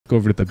Go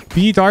over to the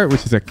B dart,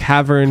 which is a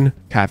cavern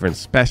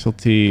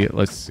specialty.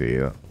 Let's see.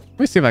 Let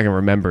me see if I can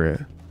remember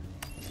it.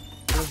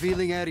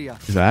 Revealing area.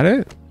 Is that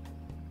it?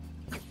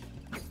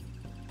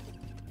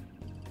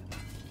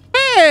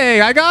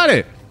 Hey, I got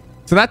it.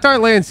 So that dart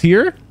lands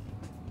here.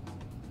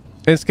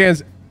 It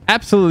scans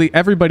absolutely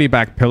everybody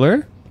back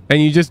pillar.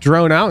 And you just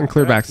drone out and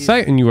clear back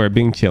sight, and you are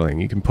being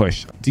chilling. You can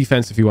push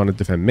defense if you want to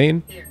defend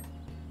main.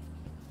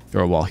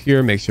 Throw a wall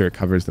here. Make sure it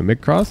covers the mid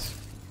cross.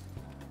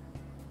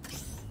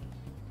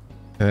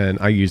 And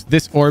I use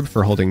this orb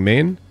for holding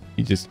main.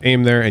 You just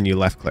aim there and you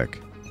left click.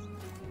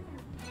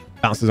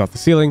 Bounces off the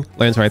ceiling.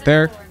 Lands right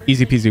there.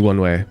 Easy peasy one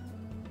way.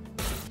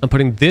 I'm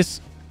putting this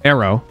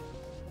arrow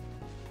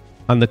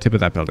on the tip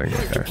of that building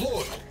right there.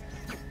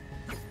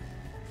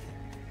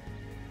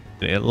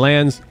 It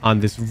lands on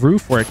this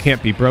roof where it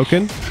can't be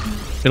broken.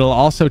 It'll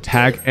also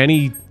tag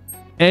any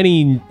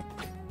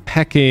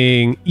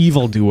pecking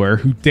evildoer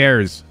who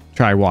dares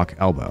try walk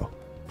elbow.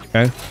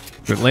 Okay?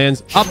 If it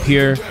lands up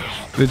here,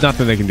 there's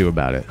nothing they can do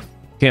about it.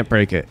 Can't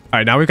break it. All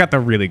right, now we've got the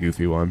really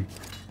goofy one.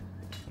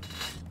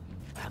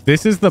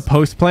 This is the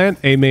post plant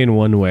A main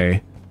one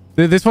way.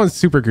 This one's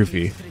super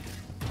goofy.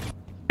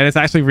 And it's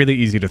actually really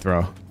easy to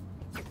throw.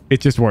 It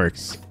just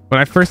works.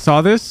 When I first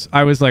saw this,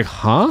 I was like,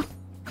 huh?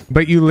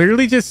 But you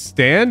literally just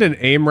stand and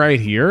aim right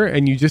here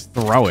and you just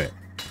throw it.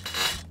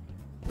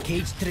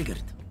 Cage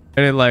triggered.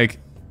 And it like,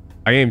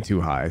 I aimed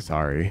too high,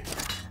 sorry.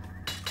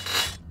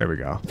 There we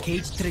go.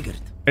 Cage triggered.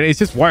 And it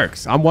just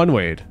works. I'm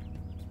one-wayed.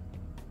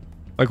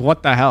 Like,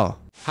 what the hell?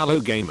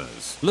 Hello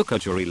gamers, look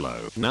at your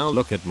elo, now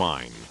look at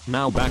mine,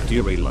 now back to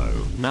your elo,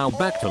 now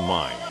back to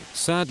mine.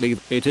 Sadly,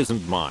 it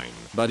isn't mine,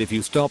 but if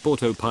you stop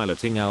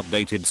autopiloting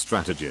outdated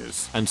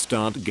strategies and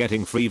start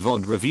getting free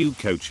VOD review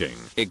coaching,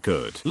 it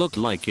could look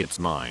like it's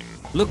mine.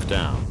 Look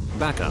down,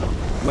 back up,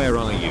 where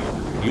are you?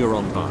 You're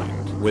on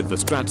bind. With the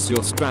strats your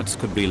strats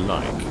could be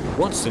like,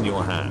 what's in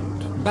your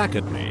hand? Back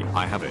at me,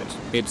 I have it.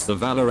 It's the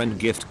Valorant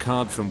gift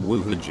card from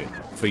Wuhujin.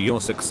 For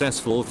your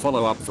successful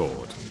follow-up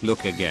thought,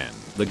 look again.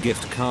 The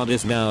gift card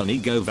is now an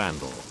ego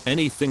vandal.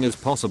 Anything is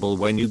possible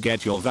when you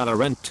get your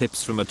Valorant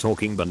tips from a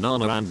talking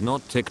banana and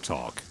not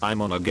TikTok. I'm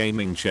on a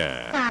gaming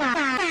chair.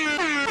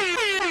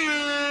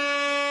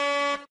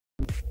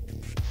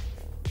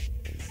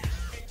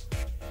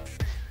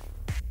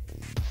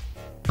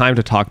 Time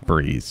to talk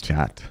breeze,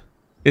 chat.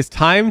 It's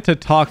time to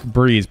talk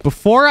breeze.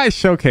 Before I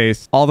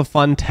showcase all the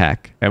fun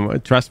tech,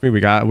 and trust me, we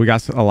got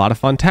a lot of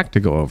fun tech to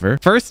go over.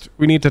 First,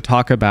 we need to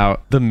talk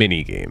about the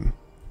mini game.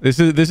 This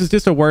is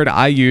just a word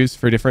I use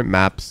for different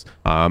maps.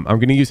 I'm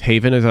going to use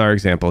Haven as our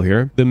example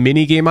here. The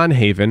mini game on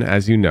Haven,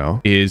 as you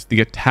know, is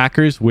the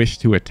attackers wish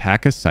to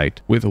attack a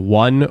site with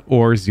 1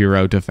 or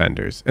 0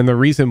 defenders. And the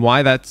reason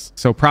why that's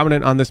so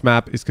prominent on this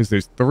map is because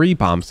there's 3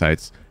 bomb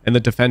sites and the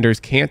defenders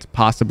can't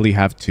possibly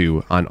have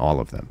 2 on all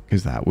of them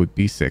because that would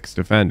be 6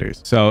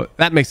 defenders. So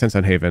that makes sense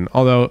on Haven,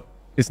 although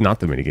it's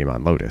not the mini game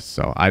on Lotus.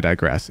 So I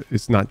digress.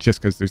 It's not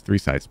just because there's 3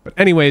 sites. But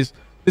anyways,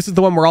 this is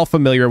the one we're all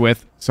familiar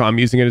with, so I'm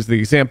using it as the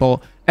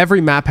example. Every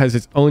map has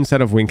its own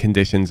set of win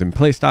conditions and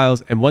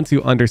playstyles, and once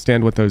you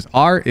understand what those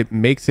are, it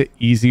makes it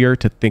easier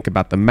to think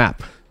about the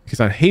map.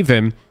 Because on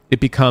Haven, it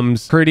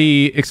becomes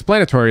pretty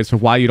explanatory as to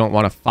why you don't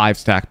want a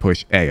 5-stack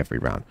push A every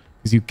round.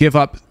 Because you give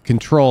up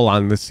control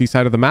on the C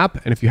side of the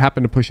map, and if you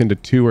happen to push into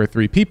 2 or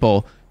 3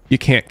 people, you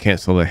can't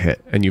cancel the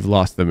hit and you've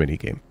lost the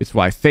minigame. It's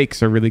why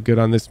fakes are really good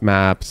on this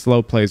map.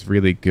 Slow play is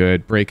really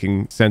good.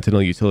 Breaking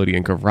Sentinel utility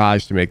and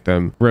Garage to make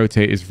them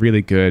rotate is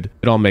really good.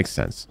 It all makes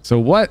sense. So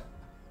what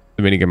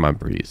the minigame on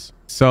Breeze?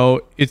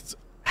 So it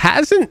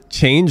hasn't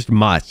changed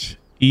much,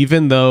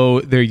 even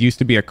though there used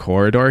to be a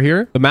corridor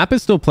here. The map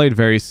is still played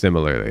very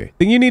similarly.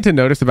 The thing you need to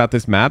notice about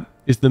this map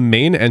is the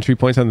main entry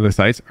points on the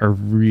sites are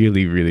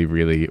really, really,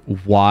 really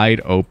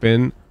wide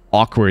open,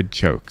 awkward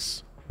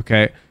chokes.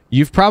 Okay.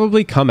 You've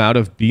probably come out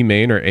of B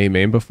main or A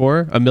main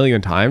before a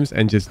million times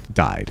and just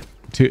died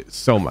to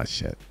so much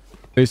shit.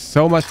 There's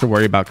so much to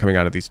worry about coming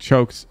out of these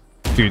chokes.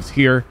 Dudes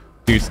here,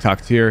 dudes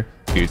tucked here,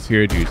 dudes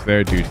here, dudes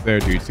there, dudes there,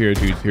 dudes here,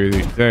 dudes here,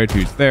 dudes there,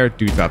 dudes there,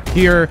 dudes up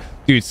here,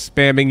 dudes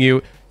spamming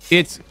you.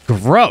 It's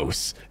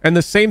gross. And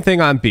the same thing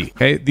on B,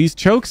 okay? These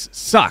chokes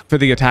suck for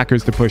the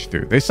attackers to push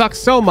through. They suck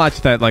so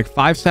much that like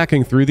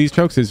 5-stacking through these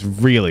chokes is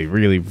really,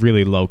 really,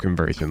 really low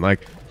conversion.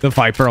 Like the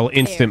Viper will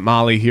instant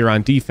molly here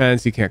on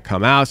defense. You can't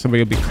come out.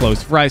 Somebody will be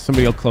close right.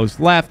 Somebody will close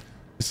left.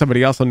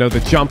 Somebody else will know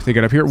the jump to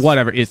get up here.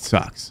 Whatever. It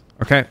sucks.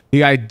 Okay.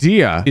 The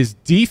idea is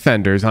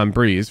defenders on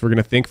Breeze. We're going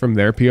to think from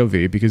their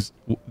POV because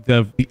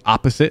the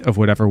opposite of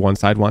whatever one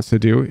side wants to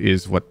do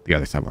is what the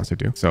other side wants to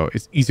do. So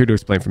it's easier to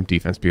explain from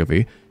defense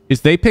POV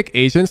is they pick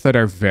agents that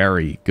are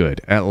very good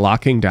at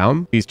locking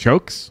down these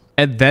chokes.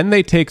 And then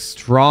they take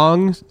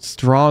strong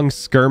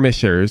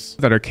skirmishers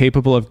that are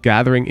capable of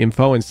gathering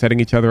info and setting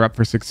each other up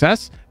for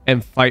success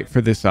and fight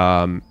for this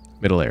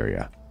middle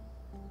area.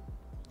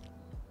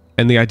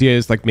 And the idea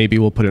is like maybe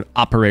we'll put an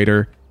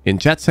operator in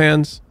Jet's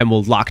hands and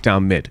we'll lock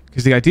down mid.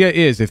 Because the idea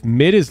is if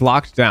mid is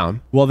locked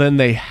down, well, then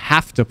they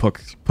have to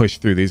push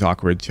through these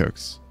awkward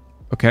chokes.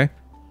 Okay.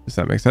 Does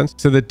that make sense?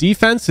 So the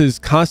defense is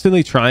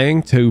constantly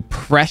trying to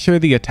pressure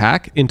the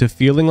attack into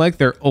feeling like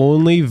their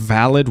only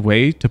valid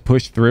way to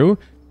push through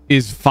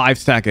is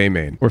 5-stack A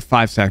main or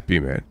 5-stack B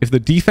main. If the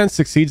defense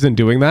succeeds in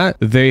doing that,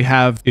 they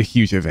have a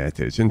huge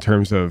advantage in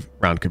terms of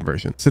round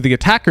conversion. So the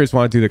attackers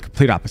want to do the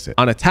complete opposite.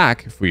 On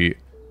attack, if we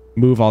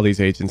move all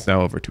these agents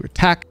now over to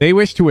attack, they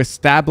wish to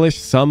establish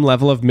some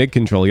level of mid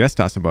control, yes,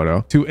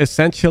 Tasamoto, to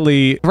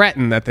essentially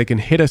threaten that they can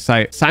hit a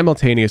site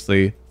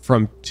simultaneously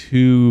from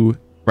 2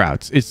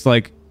 routes. It's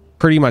like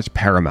pretty much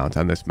paramount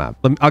on this map.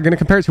 I'm going to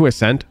compare it to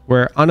Ascent,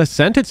 where on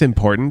Ascent, it's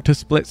important to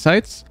split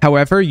sites.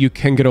 However, you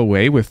can get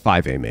away with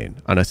 5A main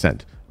on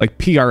Ascent. Like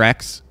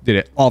PRX did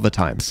it all the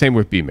time. Same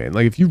with B main.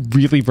 Like if you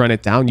really run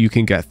it down, you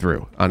can get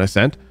through on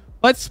Ascent.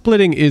 But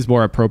splitting is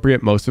more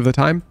appropriate most of the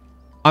time.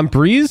 On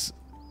Breeze,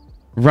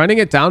 running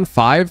it down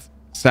 5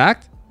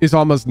 stacked is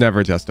almost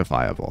never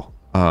justifiable.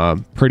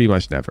 Pretty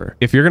much never.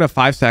 If you're going to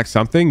 5-stack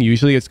something,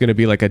 usually it's going to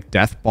be like a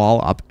death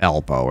ball up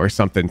elbow or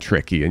something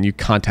tricky, and you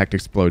contact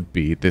explode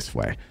B this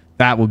way.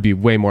 That would be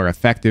way more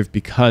effective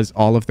because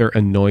all of their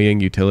annoying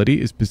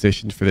utility is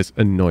positioned for this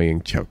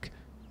annoying choke.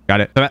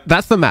 Got it? So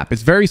that's the map.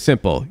 It's very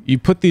simple. You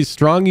put these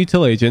strong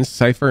util agents,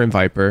 Cypher and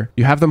Viper,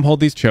 you have them hold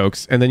these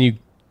chokes, and then you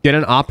get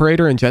an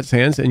operator in Jet's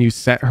hands and you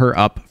set her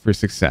up for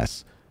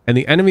success. And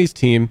the enemy's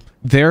team,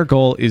 their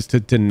goal is to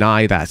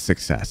deny that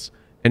success.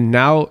 And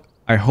now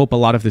I hope a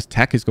lot of this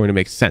tech is going to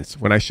make sense.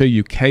 When I show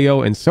you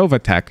KAYO and Sova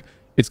tech,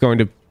 it's going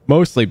to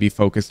mostly be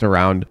focused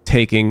around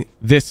taking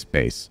this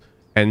space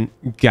and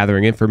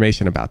gathering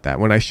information about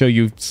that. When I show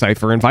you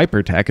Cypher and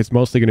Viper tech, it's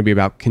mostly going to be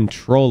about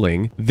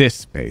controlling this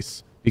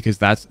space because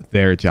that's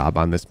their job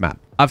on this map.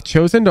 I've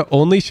chosen to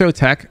only show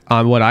tech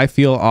on what I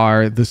feel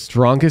are the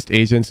strongest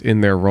agents in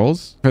their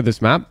roles for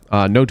this map.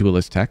 No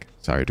duelist tech.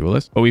 Sorry,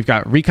 duelist. But we've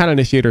got Recon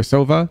Initiator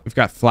Sova. We've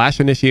got Flash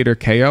Initiator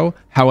KAYO.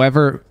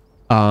 However,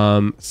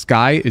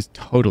 Sky is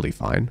totally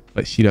fine,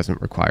 but she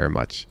doesn't require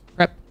much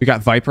prep. We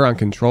got Viper on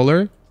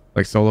controller,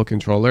 like solo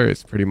controller.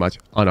 It's pretty much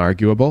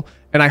unarguable.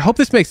 And I hope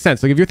this makes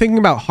sense. Like if you're thinking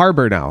about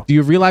Harbor now, do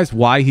you realize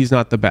why he's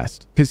not the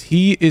best? Because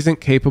he isn't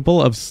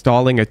capable of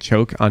stalling a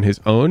choke on his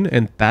own.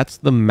 And that's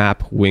the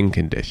map win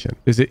condition.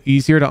 Is it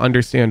easier to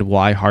understand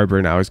why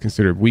Harbor now is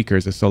considered weaker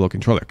as a solo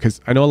controller?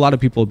 Because I know a lot of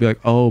people will be like,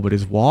 oh, but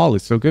his wall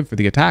is so good for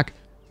the attack.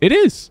 It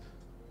is.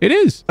 It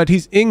is. But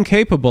he's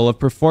incapable of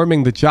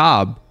performing the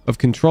job of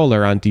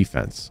controller on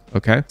defense.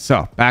 Okay,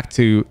 so back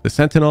to the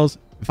Sentinels.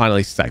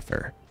 Finally,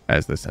 Cypher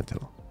as the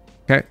Sentinel.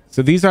 Okay,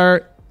 so these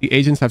are the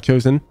agents I've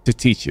chosen to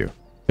teach you.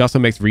 He also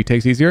makes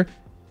retakes easier.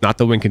 Not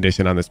the win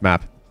condition on this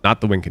map.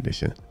 Not the win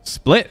condition.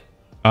 Split,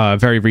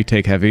 very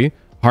retake heavy.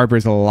 Harbor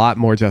is a lot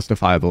more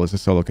justifiable as a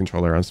solo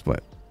controller on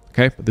Split.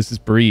 Okay, but this is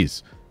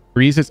Breeze.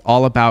 Breeze is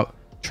all about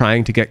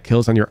trying to get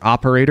kills on your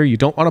operator. You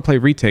don't want to play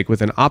retake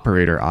with an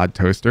operator, Odd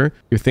Toaster.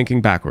 You're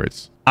thinking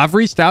backwards. I've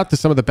reached out to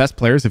some of the best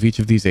players of each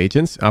of these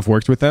agents. I've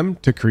worked with them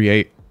to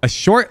create a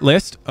short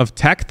list of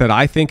tech that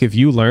I think if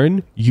you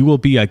learn, you will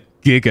be a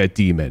giga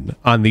demon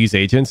on these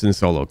agents in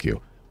solo queue.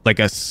 Like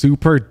a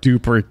super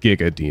duper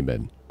giga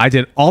demon. I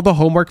did all the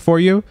homework for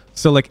you.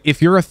 So like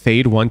if you're a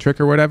fade one trick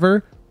or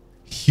whatever,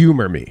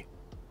 humor me.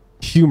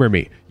 Humor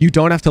me. You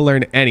don't have to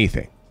learn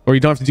anything. Or you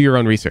don't have to do your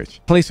own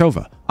research. Play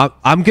Sova.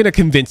 I'm going to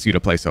convince you to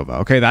play Sova.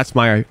 Okay, that's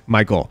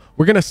my goal.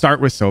 We're going to start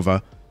with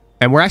Sova.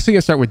 And we're actually going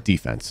to start with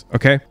defense.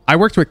 Okay, I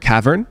worked with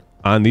Cavern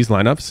on these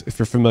lineups. If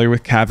you're familiar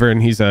with Cavern,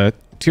 he's a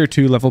tier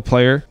 2 level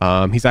player.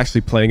 He's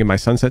actually playing in my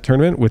Sunset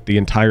tournament with the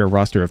entire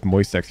roster of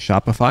Moisex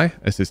Shopify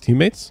as his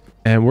teammates.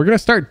 And we're going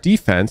to start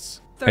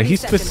defense. And he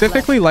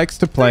specifically likes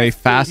to play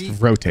fast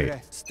rotate.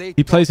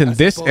 He plays in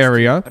this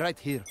area.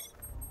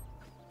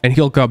 And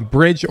he'll go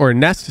bridge or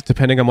nest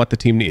depending on what the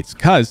team needs.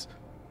 Because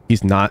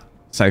he's not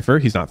Cypher.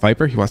 He's not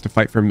Viper. He wants to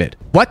fight for mid.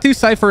 What do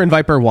Cypher and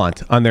Viper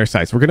want on their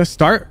sites? We're going to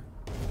start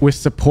with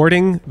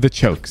supporting the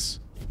chokes.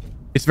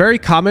 It's very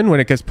common when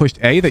it gets pushed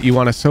A that you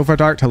want a Sova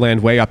dart to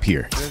land way up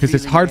here because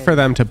it's hard for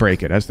them to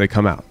break it as they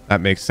come out. That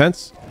makes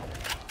sense.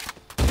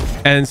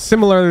 And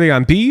similarly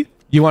on B,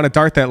 you want a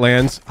dart that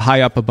lands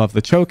high up above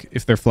the choke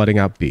if they're flooding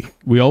out B.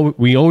 We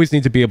always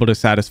need to be able to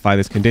satisfy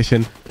this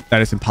condition.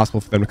 That is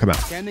impossible for them to come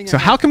out. So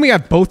how can we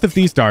have both of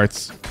these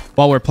darts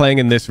while we're playing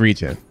in this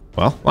region?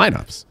 Well,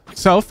 lineups.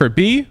 So for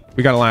B,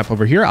 we got a lineup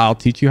over here. I'll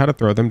teach you how to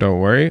throw them. Don't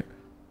worry.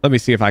 Let me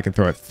see if I can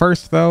throw it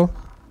first though.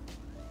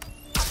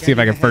 See if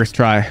I can first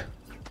try.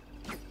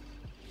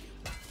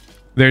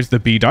 There's the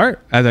B dart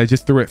as I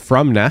just threw it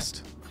from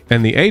nest.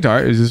 And the A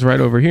dart is just right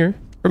over here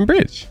from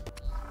bridge.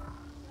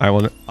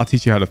 I'll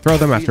teach you how to throw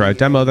them after I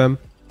demo them.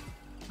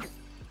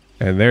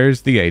 And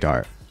there's the A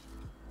dart.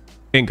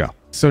 Bingo.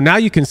 So now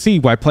you can see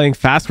why playing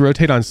fast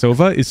rotate on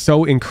Sova is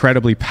so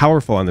incredibly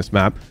powerful on this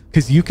map,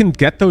 because you can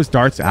get those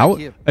darts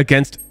out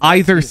against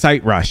either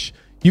site rush.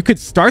 You could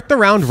start the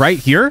round right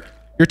here.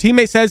 Your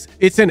teammate says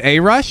it's an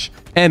A rush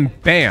and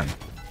bam,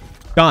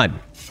 done.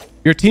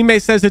 Your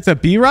teammate says it's a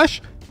B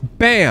rush,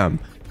 bam,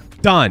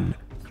 done.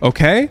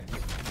 Okay?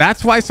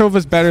 That's why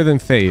Sova's better than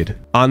Fade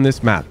on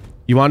this map.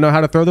 You want to know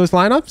how to throw those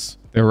lineups?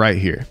 They're right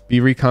here. B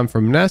recon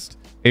from Nest,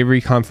 A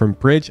recon from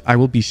Bridge. I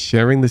will be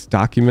sharing this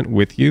document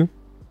with you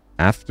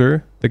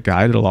after the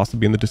guide. It'll also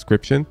be in the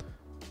description.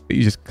 But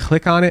you just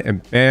click on it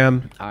and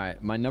bam. All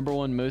right, my number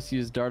one most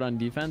used dart on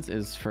defense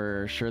is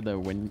for sure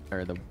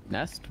the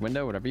nest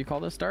window, whatever you call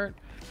this dart.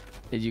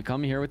 Is you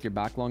come here with your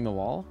back along the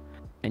wall,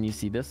 and you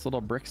see this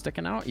little brick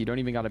sticking out. You don't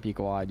even got to peek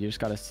wide. You just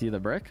got to see the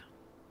brick,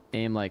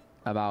 aim like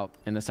about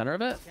in the center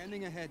of it,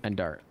 and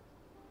dart.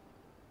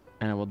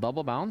 And it will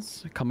double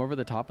bounce, come over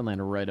the top, and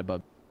land right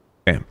above.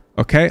 Bam.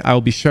 Okay, I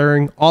will be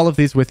sharing all of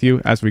these with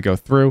you as we go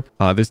through.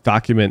 This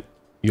document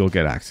you'll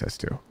get access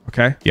to.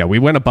 Okay. Yeah, we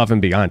went above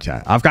and beyond,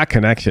 chat. I've got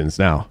connections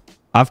now.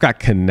 I've got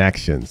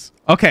connections.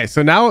 Okay,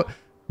 so now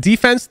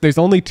defense, there's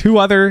only 2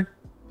 other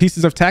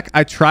pieces of tech.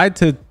 I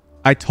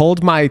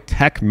told my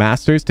tech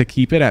masters to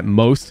keep it at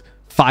most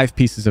 5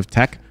 pieces of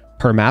tech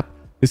per map.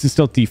 This is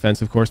still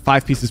defense, of course,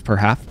 5 pieces per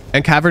half.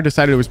 And Cavern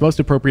decided it was most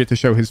appropriate to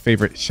show his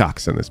favorite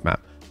shocks in this map.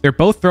 They're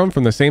both thrown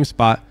from the same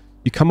spot.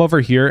 You come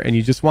over here and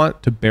you just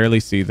want to barely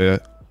see the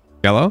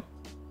yellow.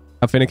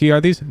 How finicky are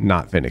these?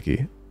 Not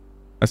finicky.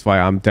 That's why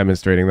I'm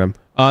demonstrating them.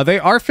 They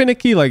are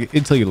finicky, like,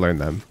 until you learn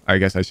them, I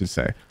guess I should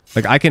say.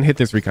 Like, I can hit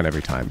this recon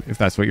every time, if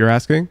that's what you're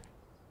asking.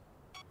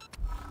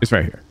 It's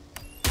right here.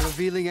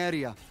 Revealing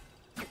area.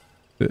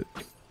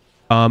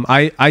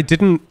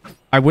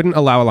 I wouldn't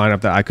allow a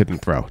lineup that I couldn't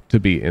throw to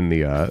be in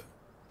the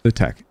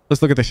tech.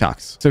 Let's look at the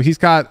shocks. So he's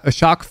got a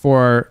shock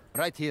for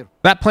Right here.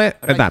 that plant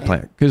and that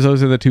plant, because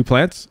those are the 2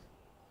 plants.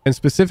 And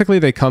specifically,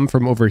 they come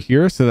from over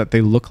here so that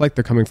they look like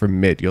they're coming from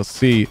mid. You'll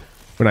see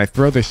when I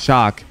throw the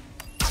shock,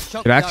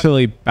 it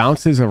actually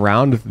bounces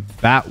around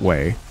that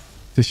way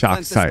to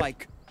shock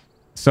site.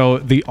 So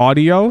the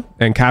audio,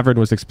 and Cavern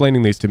was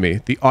explaining these to me,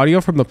 the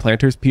audio from the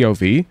planter's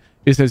POV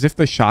is as if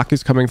the shock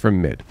is coming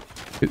from mid.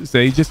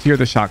 They just hear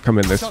the shock come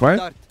in this way.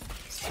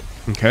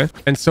 Okay.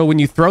 And so when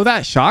you throw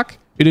that shock,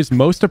 it is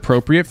most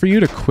appropriate for you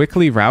to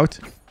quickly route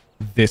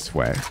this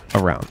way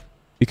around,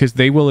 because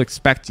they will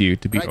expect you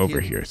to be right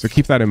over here. So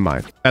keep that in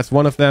mind. That's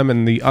one of them.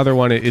 And the other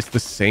one is the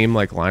same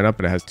like lineup,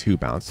 but it has 2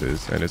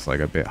 bounces and it's like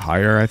a bit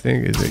higher, I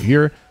think. Is it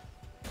here?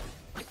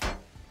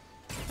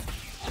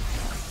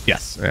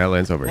 Yes, it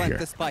lands over here.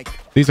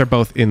 These are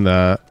both in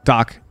the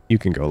doc. You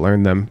can go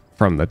learn them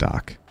from the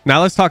doc.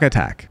 Now let's talk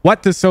attack.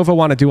 What does Sova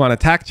want to do on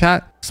attack,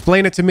 chat?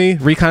 Explain it to me.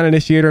 Recon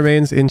initiator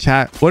mains in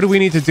chat. What do we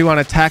need to do on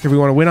attack if we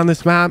want to win on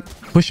this map?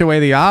 Push away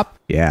the op?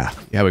 Yeah,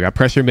 we got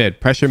pressure mid,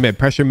 pressure mid,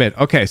 pressure mid.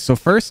 Okay, so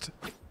first,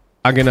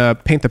 I'm going to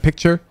paint the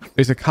picture.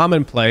 There's a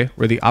common play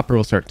where the opper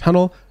will start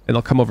tunnel, and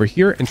they'll come over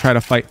here and try to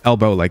fight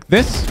elbow like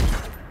this.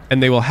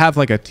 And they will have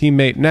like a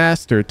teammate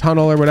nest or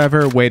tunnel or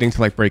whatever waiting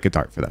to like break a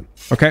dart for them.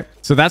 Okay,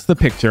 so that's the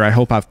picture. I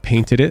hope I've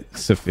painted it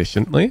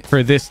sufficiently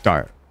for this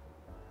dart,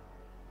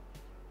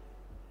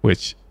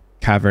 which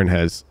Cavern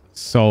has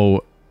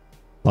so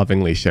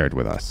lovingly shared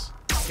with us.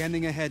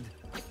 Scanning ahead.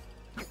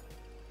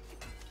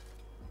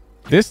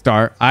 This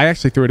dart, I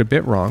actually threw it a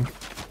bit wrong.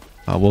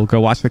 We'll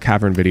go watch the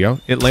Cavern video.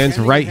 It lands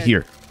right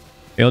here.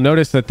 You'll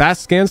notice that that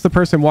scans the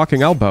person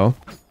walking elbow,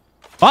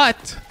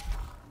 but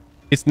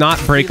it's not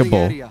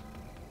breakable.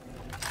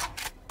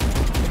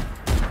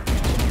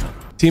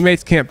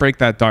 Teammates can't break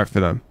that dart for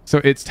them. So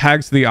it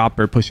tags the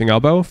opper pushing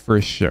elbow for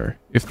sure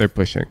if they're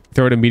pushing.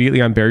 Throw it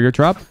immediately on barrier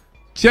drop.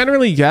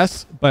 Generally,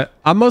 yes, but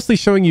I'm mostly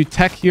showing you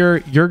tech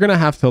here. You're going to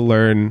have to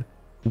learn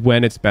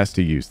when it's best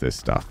to use this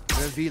stuff.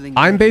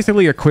 I'm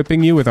basically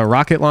equipping you with a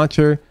rocket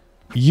launcher.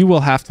 You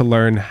will have to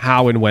learn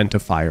how and when to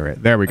fire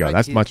it. There we go.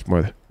 That's much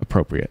more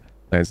appropriate.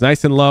 Lands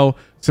nice and low.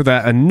 So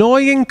that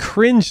annoying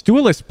cringe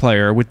duelist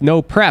player with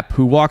no prep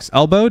who walks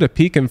elbow to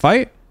peek and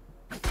fight,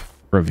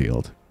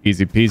 revealed.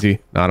 Easy peasy.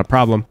 Not a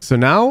problem. So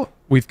now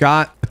we've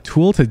got a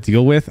tool to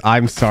deal with.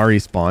 I'm sorry,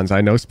 Spawns.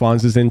 I know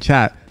Spawns is in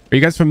chat. Are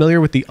you guys familiar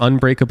with the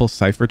unbreakable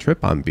Cypher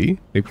trip on B?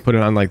 They put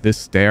it on like this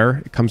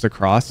stair. It comes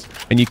across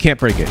and you can't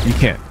break it. You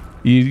can't.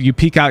 You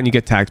peek out and you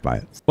get tagged by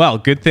it. Well,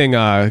 good thing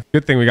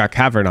we got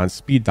Cavern on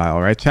speed dial,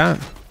 right, chat?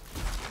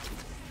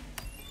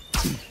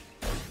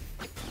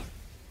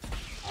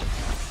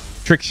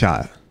 Trick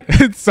shot.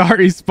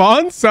 Sorry,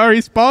 Spawns.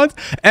 Sorry, Spawns.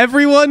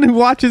 Everyone who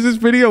watches this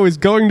video is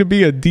going to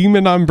be a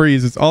demon on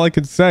Breeze. That's all I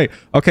can say.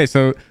 Okay,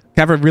 so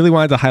Cavern really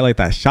wanted to highlight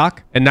that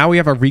shock. And now we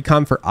have a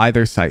recon for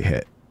either site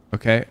hit.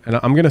 Okay, and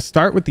I'm going to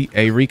start with the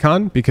A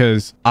recon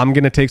because I'm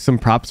going to take some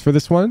props for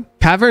this one.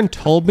 Cavern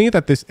told me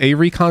that this A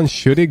recon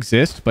should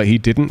exist, but he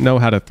didn't know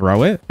how to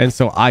throw it. And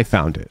so I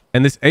found it.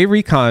 And this A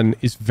recon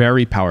is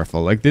very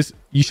powerful. Like this,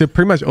 you should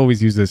pretty much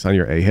always use this on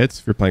your A hits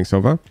if you're playing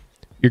Sova.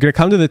 You're going to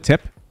come to the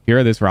tip here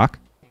of this rock.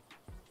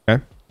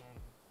 Okay.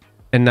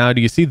 And now do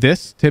you see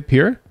this tip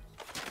here?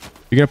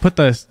 You're going to put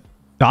the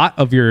dot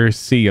of your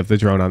C of the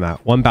drone on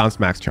that. 1 bounce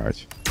max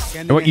charge.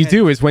 And what you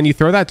do is when you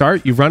throw that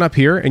dart, you run up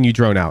here and you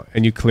drone out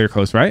and you clear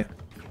close, right?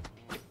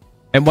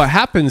 And what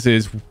happens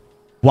is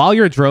while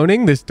you're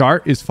droning, this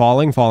dart is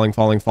falling. And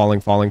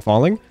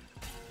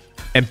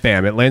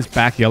bam, it lands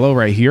back yellow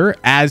right here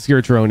as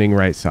you're droning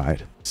right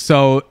side.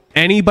 So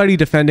anybody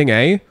defending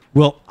A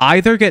will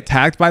either get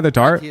tagged by the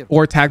dart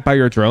or tagged by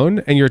your drone,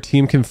 and your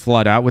team can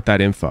flood out with that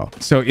info.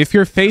 So if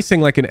you're facing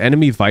like an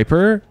enemy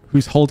Viper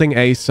who's holding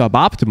A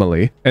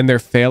suboptimally and they're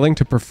failing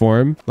to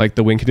perform like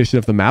the win condition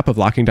of the map of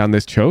locking down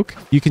this choke,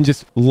 you can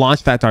just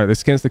launch that dart. This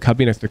scans the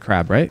cubby next to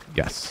crab, right?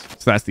 Yes.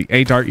 So that's the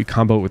A dart. You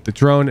combo it with the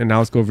drone. And now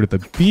let's go over to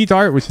the B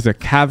dart, which is a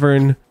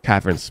cavern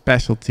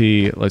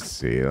specialty. Let's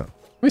see. Let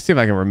me see if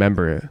I can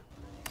remember it.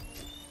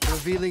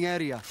 Revealing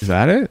area. Is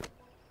that it?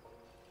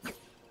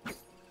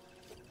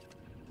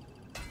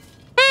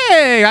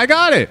 Hey, I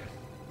got it.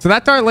 So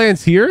that dart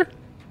lands here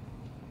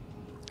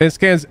and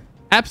scans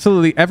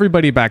absolutely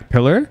everybody back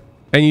pillar,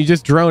 and you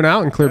just drone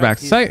out and clear back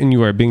sight, and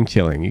you are being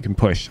chilling. You can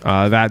push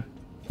that.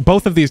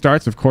 Both of these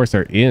darts, of course,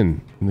 are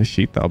in the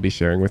sheet that I'll be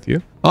sharing with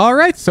you. All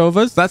right,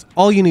 Sovas, that's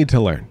all you need to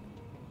learn.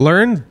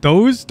 Learn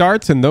those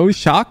darts and those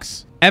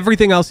shocks.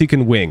 Everything else you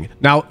can wing.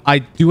 Now, I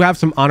do have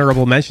some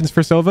honorable mentions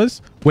for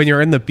Sovas. When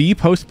you're in the B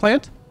post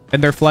plant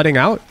and they're flooding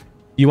out,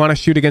 you want to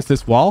shoot against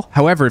this wall.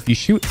 However, if you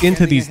shoot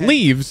into these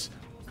leaves,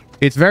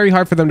 it's very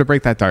hard for them to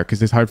break that dart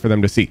because it's hard for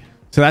them to see.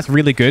 So that's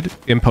really good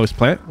in post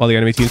plant while the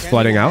enemy team's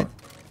flooding out.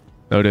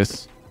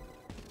 Notice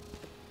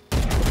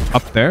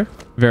up there.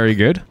 Very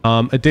good.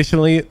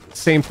 Additionally,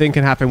 same thing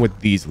can happen with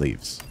these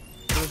leaves.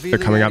 They're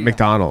coming out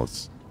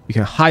McDonald's. You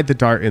can hide the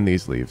dart in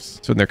these leaves.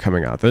 So when they're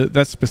coming out,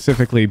 that's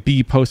specifically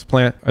B post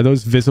plant. Are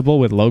those visible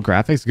with low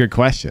graphics? Good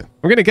question.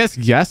 I'm going to guess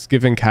yes,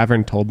 given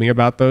Cavern told me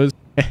about those.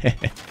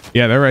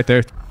 Yeah, they're right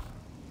there.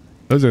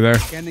 Those are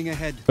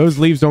there. Those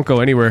leaves don't go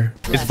anywhere.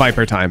 It's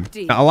Viper time.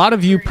 Now, a lot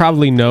of you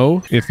probably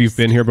know, if you've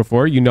been here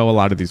before, you know a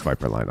lot of these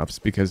Viper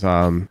lineups because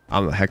I'm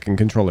a heckin'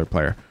 controller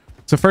player.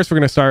 So first, we're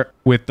going to start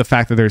with the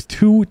fact that there's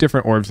two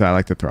different orbs that I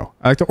like to throw.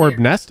 I like to orb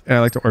nest and I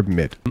like to orb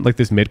mid. Like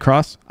this mid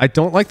cross. I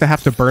don't like to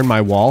have to burn my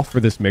wall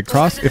for this mid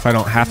cross if I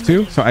don't have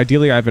to. So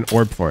ideally, I have an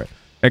orb for it.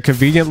 And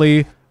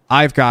conveniently,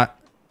 I've got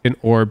an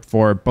orb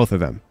for both of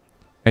them.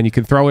 And you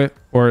can throw it,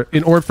 or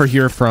an orb for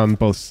here from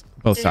both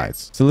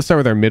sides. So let's start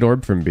with our mid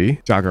orb from B.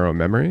 Jog our own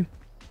memory.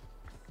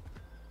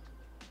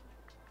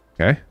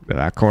 Okay, to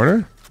that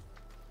corner.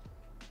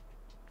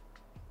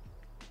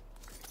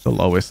 The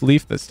lowest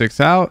leaf that sticks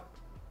out.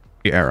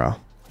 The arrow.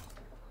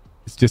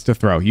 It's just a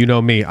throw. You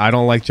know me. I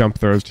don't like jump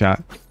throws,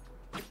 chat.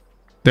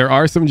 There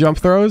are some jump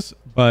throws,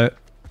 but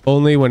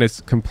only when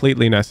it's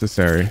completely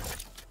necessary.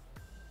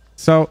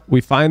 So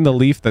we find the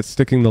leaf that's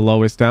sticking the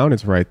lowest down.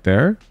 It's right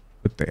there.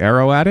 Put the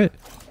arrow at it.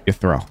 You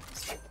throw.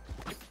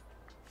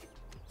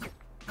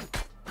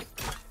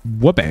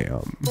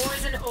 Wha-bam.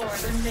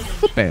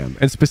 Wha-bam.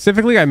 And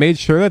specifically, I made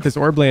sure that this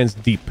orb lands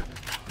deep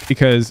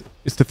because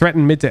it's to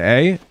threaten mid to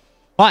A.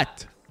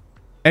 But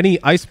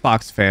any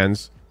Icebox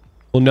fans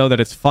will know that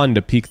it's fun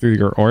to peek through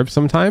your orb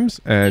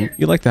sometimes, and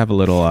you like to have a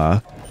little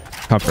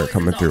comfort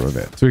coming through with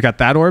it. So we got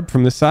that orb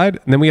from this side,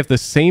 and then we have the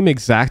same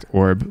exact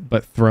orb,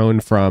 but thrown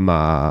from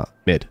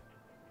mid.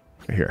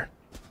 Right here.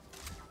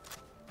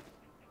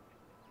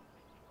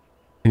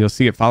 And you'll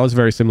see it follows a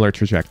very similar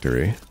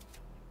trajectory.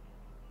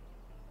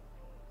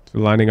 So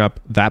lining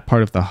up that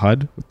part of the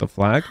HUD with the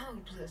flag.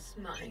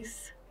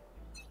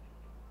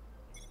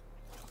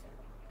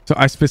 So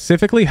I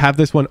specifically have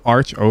this one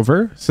arch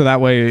over, so that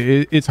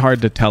way it's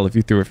hard to tell if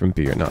you threw it from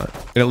B or not.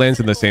 And it lands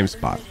in the same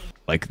spot,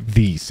 like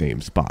the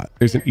same spot.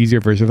 There's an easier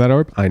version of that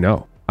orb. I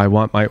know. I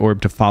want my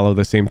orb to follow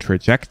the same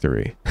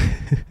trajectory.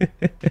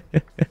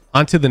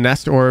 Onto the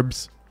nest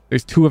orbs.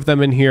 There's two of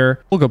them in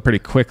here. We'll go pretty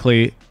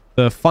quickly.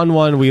 The fun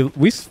one, was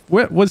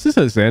this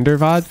a Xander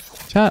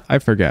VOD chat? I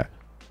forget.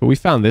 But we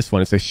found this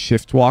one. It's a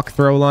shift walk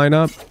throw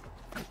lineup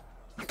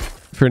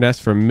for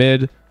nest from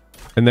mid.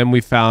 And then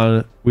we've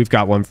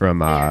got one from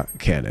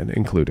cannon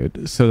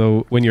included.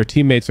 So when your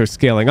teammates are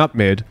scaling up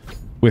mid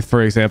with,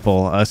 for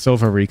example, a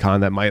Sova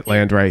recon that might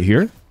land right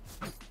here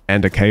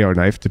and a KAYO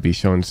knife to be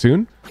shown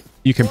soon,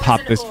 you can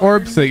pop this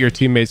orb so that your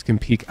teammates can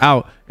peek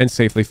out and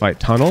safely fight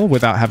tunnel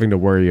without having to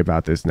worry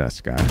about this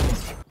nest guy.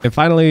 And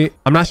finally,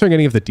 I'm not showing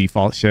any of the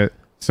default shit.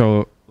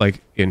 So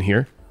like in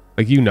here,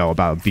 like you know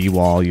about B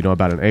wall, you know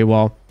about an A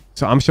wall.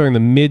 So I'm showing the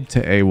mid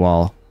to A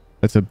wall.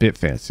 That's a bit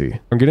fancy.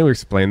 I'm going to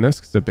explain this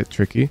because it's a bit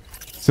tricky.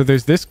 So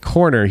there's this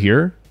corner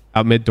here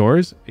out mid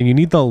doors, and you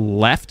need the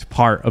left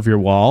part of your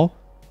wall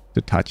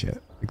to touch it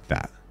like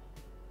that.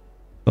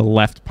 The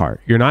left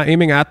part. You're not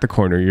aiming at the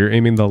corner. You're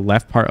aiming the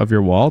left part of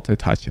your wall to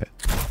touch it.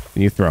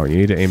 And you throw. You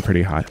need to aim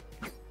pretty high.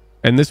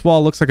 And this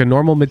wall looks like a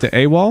normal mid to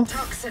A wall,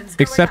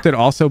 except it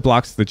also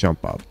blocks the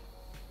jump up.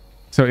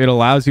 So it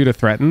allows you to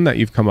threaten that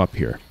you've come up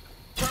here.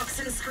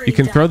 You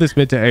can throw this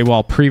mid to A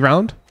wall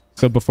pre-round.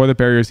 So before the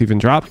barriers even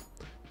drop,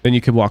 then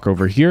you can walk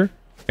over here.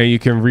 And you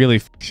can really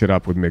f shit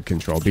up with mid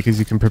control because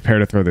you can prepare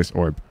to throw this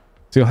orb.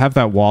 So you'll have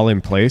that wall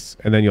in place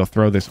and then you'll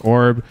throw this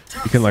orb.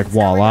 You can like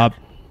wall up,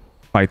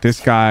 fight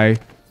this guy,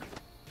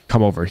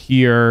 come over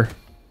here.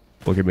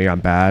 Look at me, I'm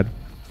bad.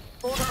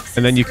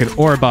 And then you can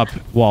orb up,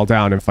 wall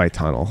down, and fight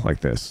tunnel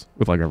like this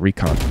with like a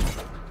recon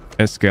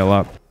and scale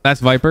up. That's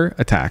Viper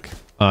attack.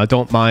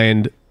 Don't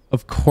mind.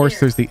 Of course,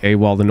 there's the A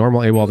wall, the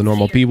normal A wall, the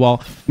normal B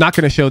wall. Not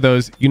going to show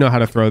those. You know how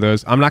to throw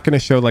those. I'm not going to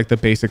show like the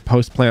basic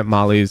post plant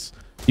mollies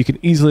You can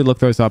easily look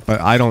those up,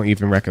 but I don't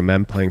even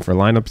recommend playing for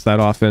lineups that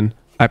often.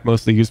 I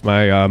mostly use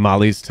my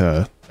mollies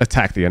to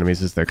attack the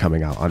enemies as they're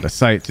coming out onto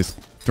site, just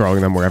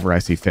throwing them wherever I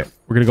see fit.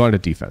 We're going to go into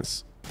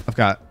defense. I've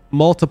got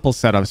multiple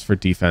setups for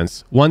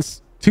defense.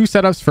 Two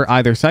setups for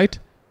either site,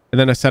 and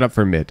then a setup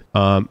for mid.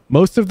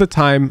 Most of the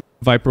time,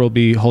 Viper will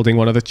be holding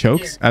one of the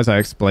chokes, as I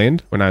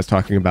explained when I was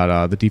talking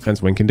about the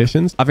defense win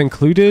conditions. I've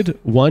included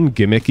one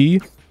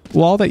gimmicky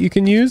wall that you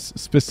can use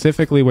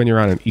specifically when you're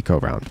on an eco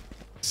round.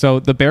 So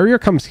the barrier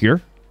comes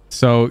here.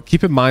 So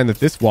keep in mind that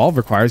this wall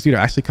requires you to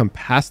actually come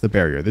past the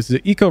barrier. This is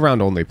an eco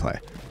round only play.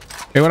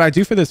 And what I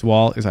do for this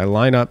wall is I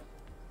line up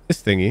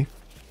this thingy,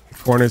 the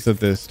corners of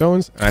the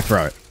stones, and I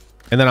throw it.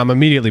 And then I'm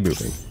immediately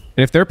moving.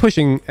 And if they're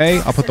pushing A,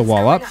 I'll put the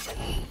wall up.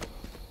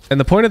 And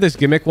the point of this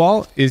gimmick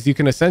wall is you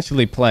can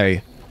essentially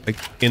play like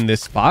in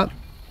this spot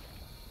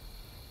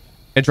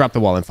and drop the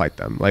wall and fight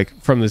them like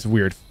from this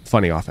weird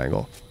funny off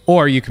angle.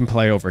 Or you can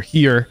play over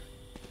here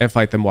and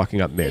fight them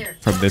walking up mid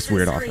from this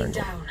weird off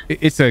angle.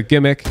 It's a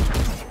gimmick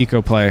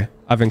eco play.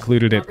 I've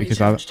included it because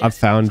I've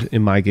found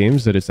in my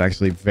games that it's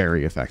actually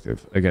very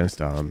effective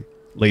against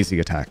lazy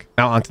attack.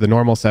 Now onto the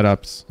normal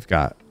setups. We've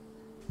got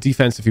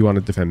defense if you want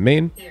to defend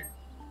main.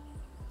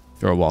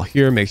 Throw a wall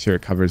here, make sure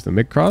it covers the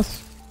mid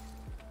cross.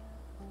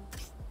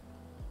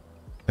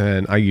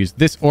 And I use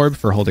this orb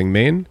for holding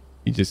main.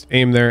 You just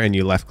aim there and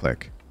you left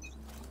click.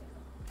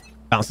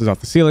 Bounces off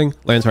the ceiling,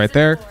 lands right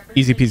there.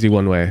 Easy peasy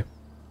one way.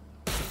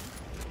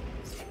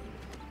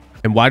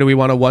 And why do we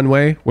want a one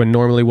way when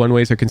normally one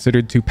ways are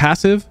considered too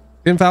passive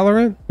in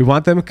Valorant? We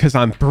want them because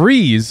on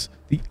Breeze,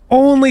 the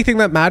only thing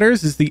that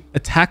matters is the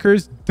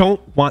attackers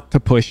don't want to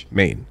push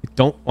main. They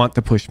don't want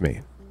to push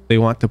main. They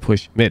want to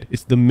push mid.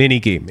 It's the mini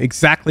game.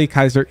 Exactly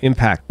Kaiser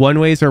Impact. One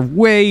ways are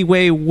way,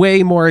 way,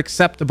 way more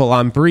acceptable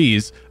on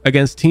Breeze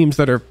against teams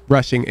that are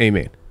rushing A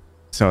main.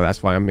 So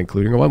that's why I'm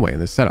including a one way in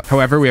this setup.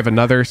 However, we have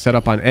another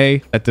setup on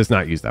A that does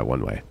not use that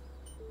one way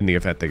in the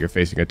event that you're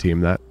facing a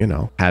team that, you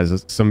know,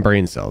 has some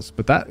brain cells.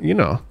 But that, you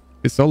know,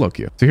 is solo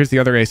queue. So here's the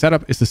other A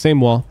setup. It's the same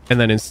wall.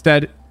 And then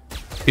instead,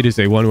 it is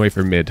a one way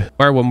for mid.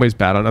 Or one way's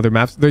bad on other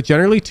maps. They're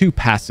generally too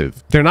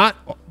passive. They're not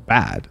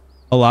bad.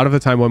 A lot of the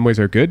time, one ways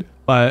are good.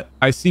 But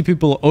I see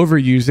people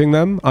overusing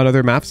them on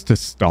other maps to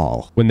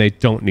stall when they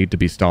don't need to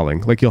be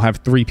stalling. Like you'll have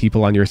 3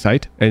 people on your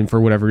site and for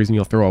whatever reason,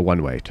 you'll throw a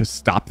one way to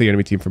stop the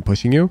enemy team from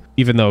pushing you,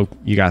 even though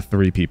you got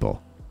 3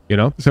 people, you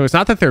know? So it's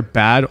not that they're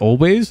bad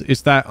always.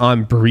 It's that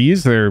on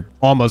Breeze, they're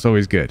almost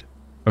always good.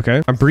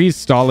 Okay. On Breeze,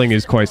 stalling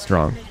is quite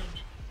strong.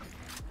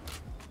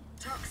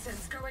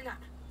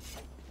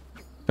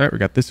 All right. We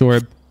got this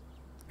orb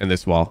and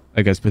this wall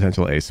against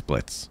potential A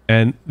splits.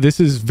 And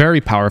this is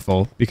very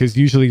powerful because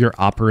usually your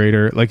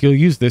operator, like you'll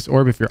use this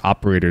orb if your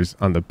operator's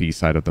on the B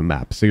side of the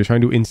map. So you're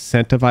trying to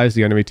incentivize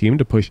the enemy team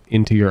to push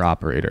into your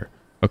operator.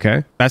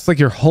 Okay. That's like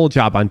your whole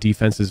job on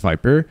defense as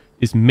Viper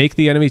is make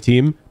the enemy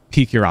team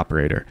peek your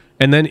operator.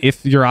 And then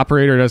if your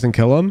operator doesn't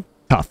kill them,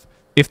 tough.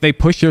 If they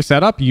push your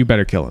setup, you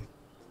better kill them.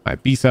 All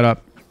right. B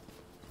setup.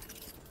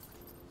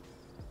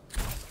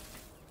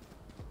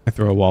 I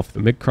throw a wall for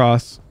the mid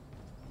cross.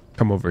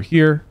 Come over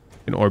here.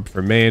 An orb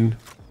for main.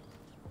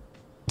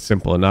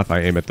 Simple enough.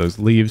 I aim at those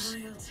leaves.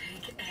 You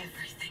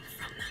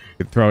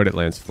can throw it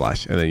lands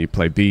flush. And then you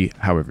play B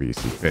however you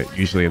see fit.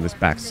 Usually in this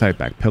backside,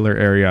 back pillar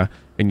area.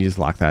 And you just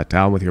lock that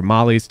down with your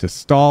mollies to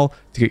stall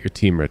to get your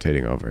team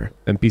rotating over.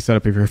 And B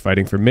setup if you're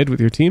fighting for mid with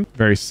your team.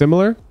 Very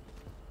similar.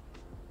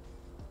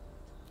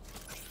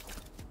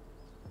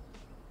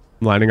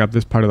 I'm lining up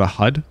this part of the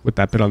HUD with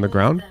that bit on the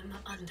ground.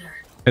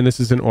 And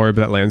this is an orb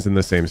that lands in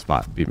the same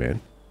spot, B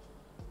main.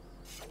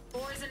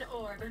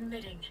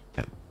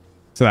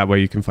 So that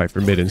way you can fight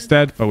for mid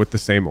instead, but with the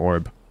same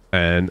orb.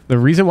 And the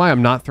reason why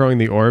I'm not throwing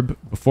the orb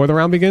before the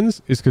round begins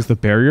is because the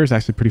barrier is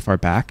actually pretty far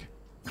back.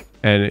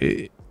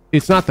 And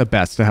it's not the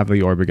best to have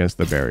the orb against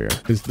the barrier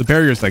because the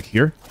barrier is like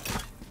here.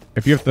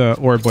 If you have the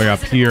orb way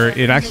up here,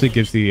 it actually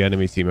gives the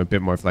enemy team a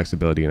bit more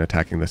flexibility in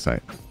attacking the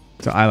site.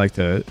 So I like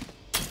to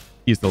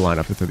use the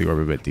lineup to throw the orb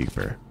a bit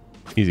deeper.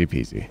 Easy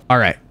peasy. All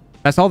right.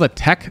 That's all the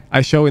tech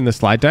I show in the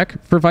slide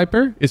deck for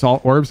Viper is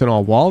all orbs and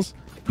all walls.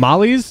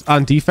 Mollies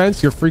on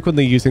defense, you're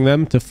frequently using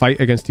them to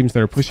fight against teams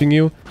that are pushing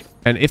you.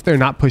 And if they're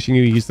not pushing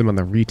you, use them on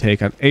the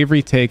retake. On a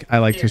retake, I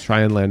like to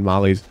try and land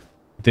mollies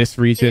this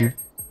region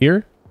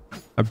here.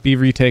 A B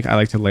retake, I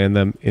like to land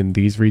them in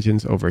these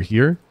regions over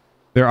here.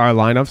 There are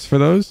lineups for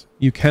those.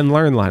 You can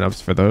learn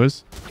lineups for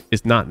those.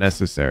 It's not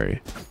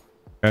necessary.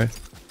 Okay.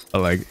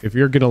 But like if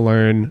you're going to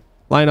learn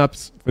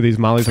lineups for these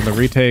mollies on the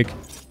retake,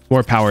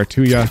 more power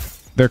to you.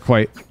 They're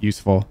quite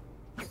useful,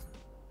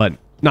 but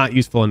not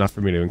useful enough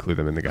for me to include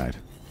them in the guide.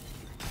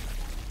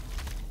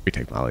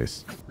 Retake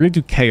mollies. We're going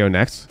to do KAYO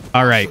next.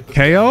 All right.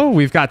 KAYO,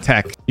 we've got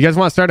tech. You guys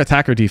want to start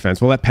attack or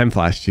defense? We'll let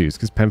Penflash choose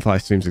because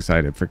Penflash seems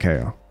excited for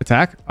KAYO.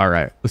 Attack? All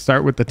right. Let's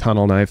start with the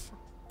tunnel knife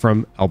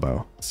from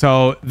elbow.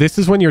 So this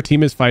is when your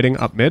team is fighting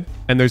up mid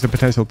and there's a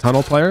potential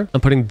tunnel player.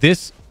 I'm putting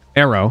this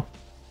arrow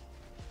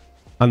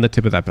on the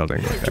tip of that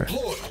building right there.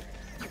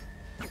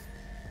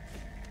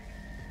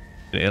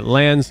 It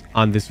lands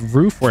on this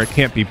roof where it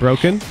can't be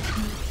broken.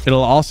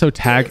 It'll also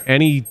tag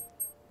any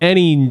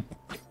any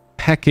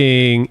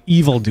pecking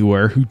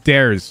evildoer who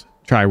dares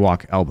try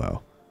walk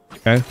elbow.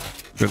 Okay?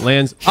 If it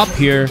lands up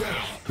here,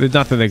 there's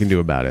nothing they can do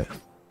about it.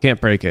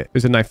 Can't break it.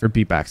 There's a knife for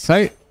B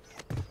backside.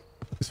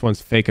 This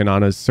one's faking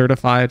on as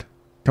certified.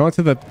 Go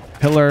into the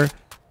pillar,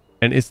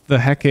 and it's the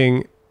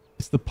hecking.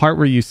 It's the part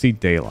where you see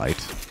daylight.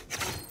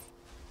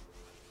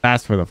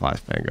 That's where the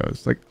flashbang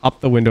goes. Like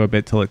up the window a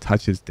bit till it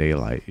touches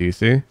daylight. You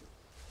see?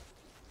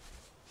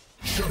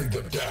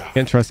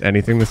 Can't trust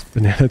anything this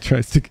banana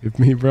tries to give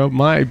me, bro.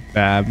 My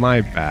bad.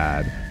 My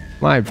bad.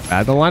 My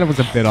bad. The lineup was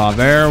a bit off.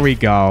 There we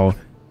go.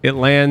 It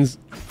lands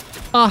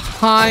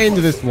high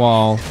into this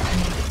wall.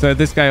 So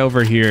this guy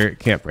over here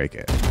can't break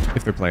it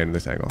if they're playing in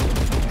this angle.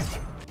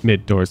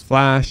 Mid doors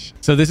flash.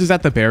 So this is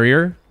at the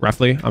barrier,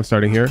 roughly. I'm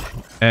starting here.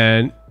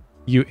 And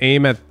you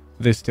aim at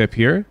this tip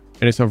here,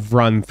 and it's a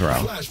run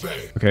throw.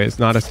 Okay, it's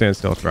not a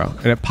standstill throw.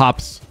 And it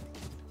pops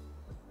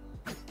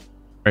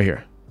right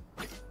here.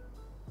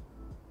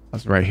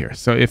 That's right here.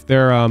 So if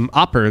their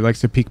opper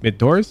likes to peek mid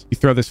doors, you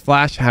throw this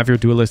flash, have your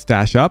duelist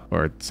dash up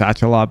or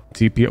satchel up,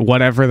 TP,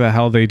 whatever the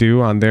hell they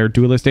do on their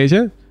duelist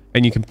agent,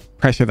 and you can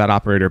pressure that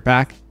operator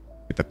back.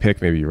 Get the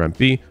pick, maybe you run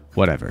B,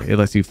 whatever. It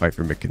lets you fight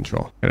for mid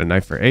control. Got a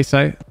knife for A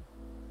site.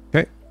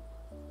 Okay.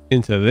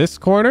 Into this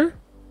corner.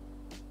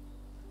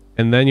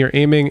 And then you're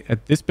aiming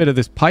at this bit of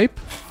this pipe.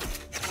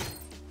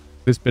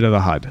 This bit of the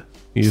HUD.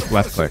 You just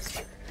left click.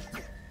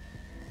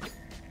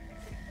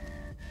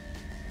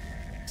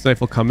 This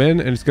knife will come in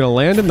and it's going to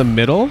land in the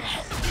middle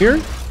here,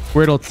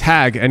 where it'll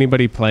tag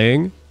anybody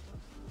playing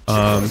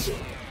on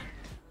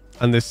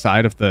this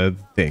side of the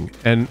thing.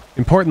 And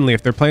importantly,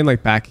 if they're playing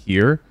like back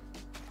here,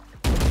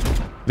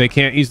 they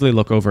can't easily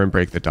look over and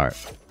break the dart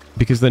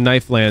because the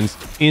knife lands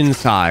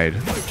inside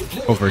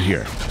over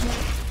here.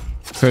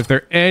 So if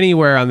they're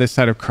anywhere on this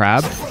side of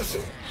crab,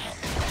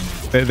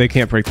 they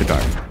can't break the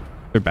dart.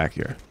 They're back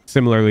here.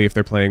 Similarly, if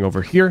they're playing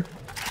over here,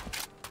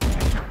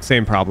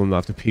 same problem. They'll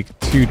have to peek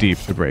too deep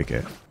to break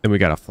it. Then we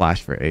got a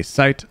flash for A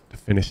site to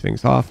finish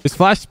things off. This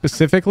flash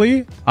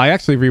specifically, I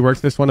actually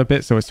reworked this one a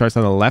bit so it starts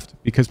on the left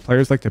because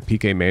players like to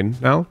peek A main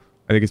now.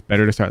 I think it's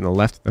better to start on the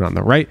left than on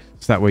the right.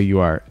 So that way you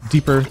are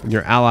deeper than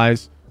your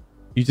allies.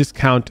 You just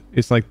count,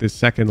 it's like this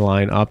second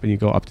line up and you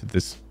go up to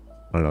this,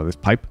 I don't know, this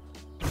pipe.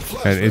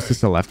 And it's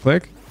just a left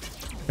click.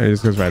 And it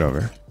just goes right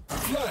over.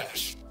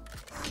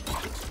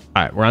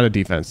 All right, we're on to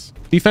defense.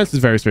 Defense is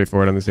very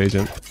straightforward on this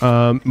agent.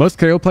 Most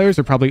KO players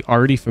are probably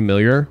already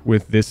familiar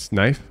with this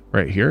knife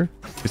right here.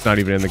 It's not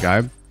even in the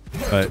guide,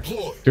 but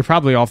you're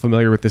probably all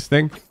familiar with this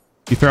thing.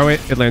 You throw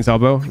it, it lands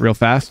elbow real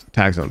fast,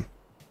 tags them.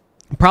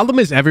 The problem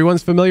is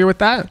everyone's familiar with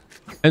that.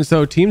 And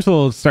so teams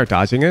will start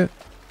dodging it.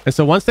 And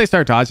so once they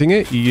start dodging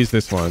it, you use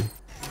this one.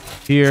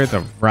 Here,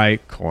 the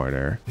right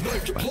corner.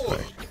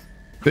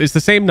 It's the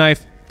same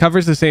knife,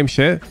 covers the same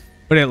shit,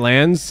 but it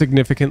lands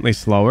significantly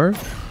slower.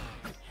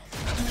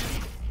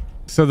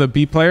 So the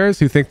B players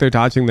who think they're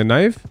dodging the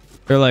knife,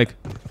 they're like,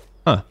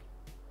 huh,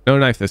 no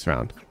knife this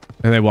round.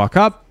 And they walk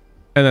up,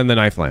 and then the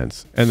knife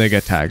lands, and they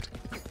get tagged.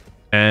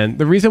 And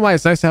the reason why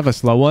it's nice to have a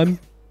slow one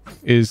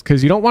is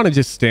because you don't want to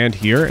just stand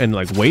here and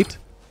like wait,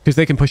 because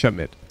they can push up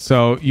mid.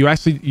 So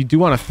you do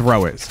want to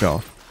throw it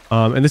still.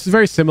 And this is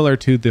very similar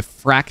to the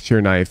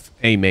fracture knife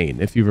A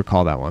main, if you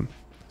recall that one.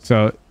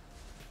 So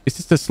it's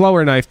just a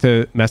slower knife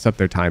to mess up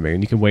their timing.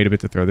 And you can wait a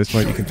bit to throw this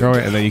one. You can throw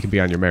it, and then you can be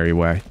on your merry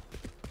way.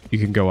 You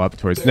can go up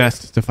towards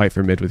nest to fight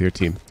for mid with your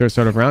team. Third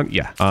start of round,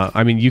 yeah.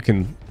 I mean, you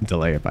can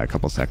delay it by a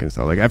couple seconds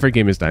though. Like every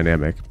game is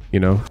dynamic, you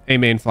know. A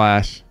main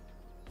flash.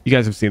 You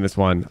guys have seen this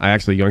one. I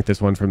actually yoinked this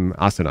one from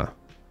Asuna.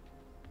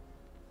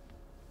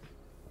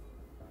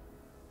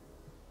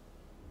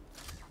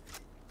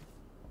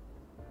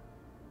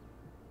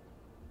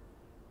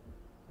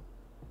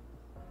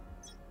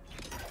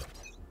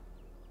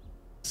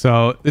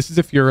 So this is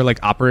if your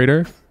like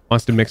operator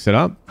wants to mix it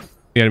up.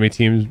 The enemy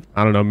team,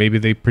 I don't know, maybe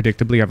they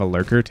predictably have a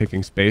lurker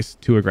taking space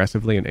too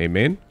aggressively in A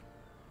main.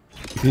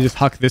 You can just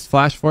huck this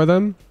flash for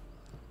them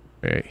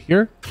right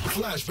here.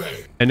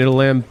 And it'll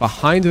land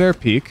behind their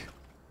peak.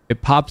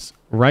 It pops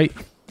right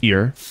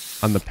here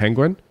on the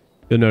penguin.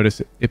 You'll notice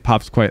it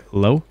pops quite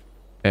low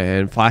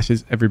and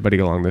flashes everybody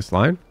along this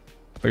line.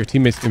 But your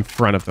teammate's in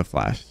front of the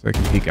flash, so they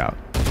can peek out.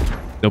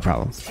 No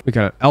problem. We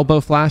got an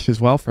elbow flash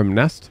as well from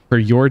Nest for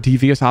your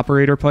devious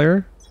operator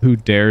player who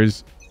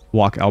dares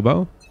walk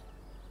elbow.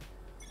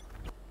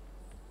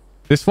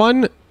 This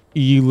one,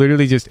 you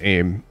literally just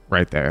aim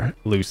right there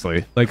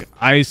loosely. Like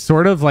I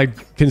sort of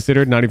like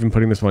considered not even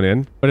putting this one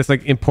in, but it's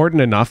like important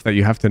enough that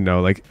you have to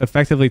know like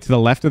effectively to the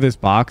left of this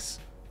box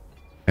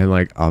and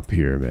like up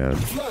here, man.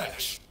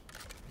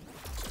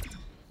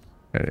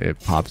 And it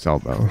pops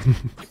elbow.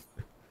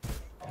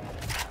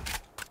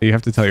 You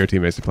have to tell your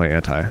teammates to play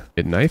anti.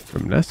 Hit knife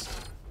from Nest.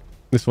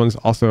 This one's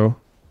also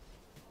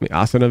the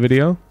Asuna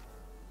video.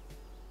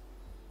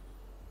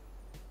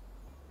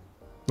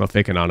 Well,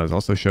 Fake Anana's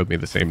also showed me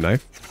the same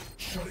knife,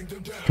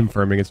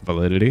 confirming its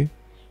validity.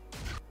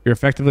 You're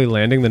effectively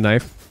landing the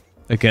knife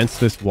against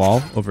this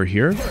wall over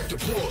here,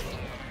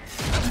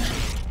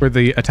 where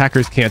the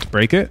attackers can't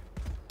break it.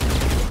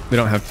 They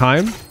don't have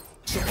time.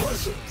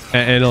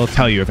 And it'll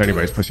tell you if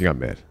anybody's pushing up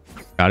mid.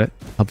 Got it?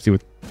 Helps you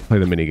with play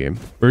the mini game.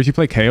 Where would you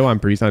play KAYO on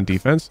Breeze on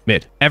defense?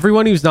 Mid.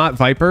 Everyone who's not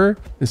Viper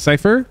and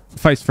Cypher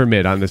fights for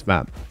mid on this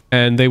map.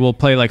 And they will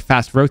play like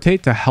fast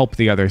rotate to help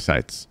the other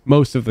sites.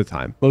 Most of the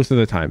time.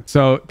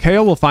 So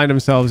KAYO will find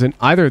themselves in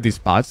either of these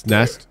spots,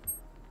 nest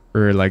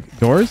or like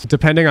doors,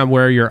 depending on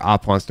where your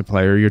op wants to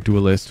play or your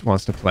duelist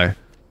wants to play.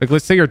 Like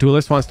let's say your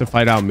duelist wants to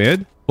fight out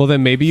mid. Well,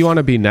 then maybe you want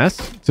to be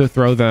nest to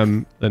throw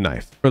them the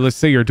knife. Or let's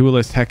say your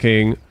duelist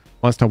hacking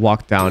wants to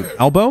walk down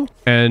elbow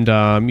and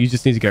you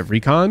just need to get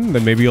recon.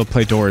 Then maybe you'll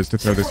play doors to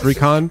throw this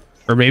recon.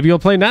 Or maybe you'll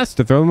play nest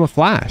to throw them a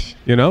flash.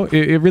 You know,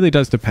 it really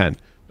does depend.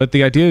 But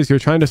the idea is you're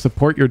trying to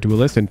support your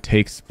duelist and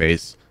take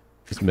space,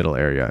 this middle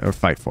area, or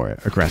fight for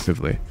it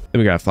aggressively. Then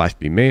we got a flash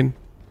B main.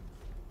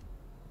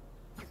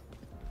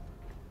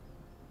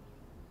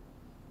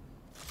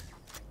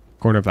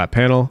 Corner of that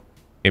panel.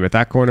 Aim at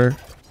that corner.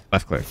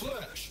 Left click.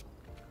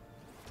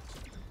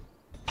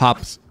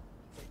 Pops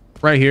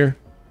right here.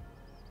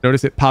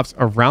 Notice it pops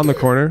around the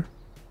corner.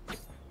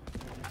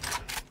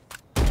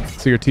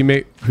 So your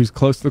teammate who's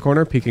close to the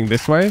corner, peeking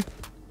this way,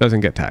 doesn't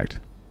get tagged.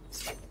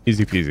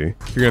 Easy peasy.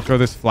 If you're going to throw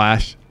this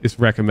flash, it's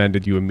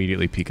recommended you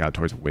immediately peek out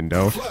towards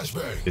window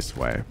this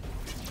way.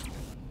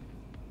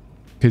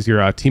 Because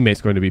your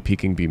teammate's going to be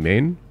peeking B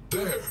main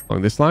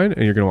along this line,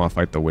 and you're going to want to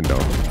fight the window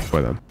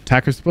for them.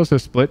 Attacker's supposed to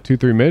split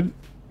 2-3 mid.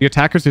 The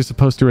attackers are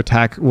supposed to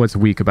attack what's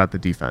weak about the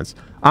defense.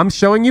 I'm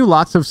showing you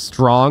lots of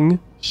strong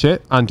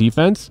shit on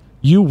defense.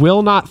 You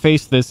will not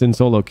face this in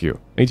solo queue.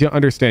 I need you to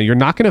understand, you're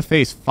not going to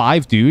face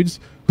 5 dudes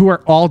who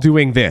are all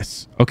doing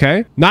this,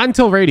 okay? Not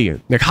until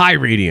Radiant, like high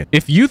Radiant.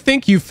 If you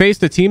think you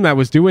faced a team that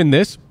was doing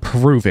this,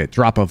 prove it.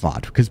 Drop a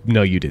VOD, because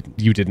no, you didn't.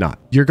 You did not.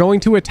 You're going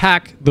to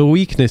attack the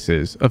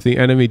weaknesses of the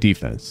enemy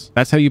defense.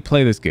 That's how you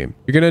play this game.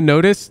 You're going to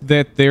notice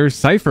that their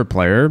Cypher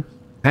player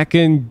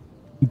heckin'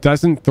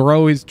 doesn't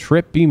throw his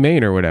trip B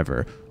main or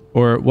whatever.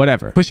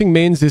 Pushing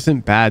mains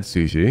isn't bad,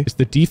 Suji. It's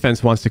the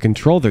defense wants to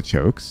control the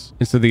chokes.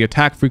 And so the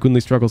attack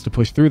frequently struggles to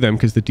push through them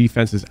because the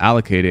defense is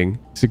allocating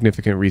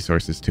significant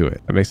resources to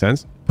it. That makes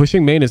sense?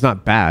 Pushing main is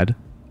not bad.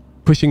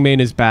 Pushing main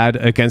is bad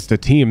against a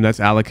team that's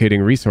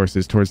allocating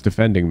resources towards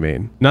defending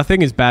main.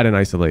 Nothing is bad in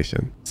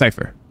isolation.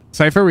 Cypher.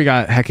 Cypher, we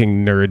got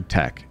hecking nerd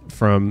tech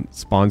from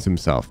Spawns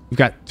himself. We've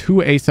got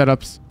 2 A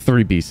setups,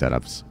 3 B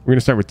setups. We're going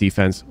to start with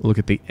defense. We'll look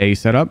at the A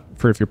setup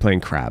for if you're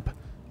playing crab.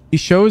 He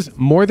shows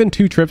more than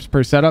 2 trips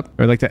per setup.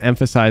 I'd like to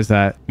emphasize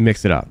that.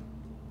 Mix it up.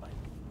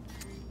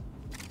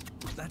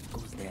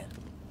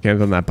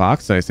 Cams on that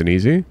box. Nice and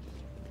easy.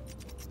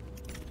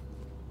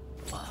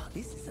 Wow,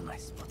 this is a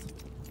nice spot.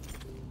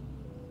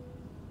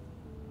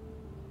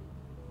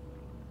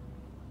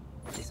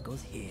 This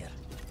goes here.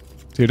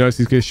 So you notice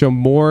he's going to show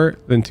more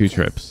than 2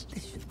 trips.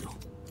 This should do.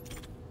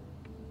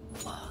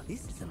 Wow,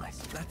 this is a nice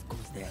spot. That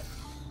goes there.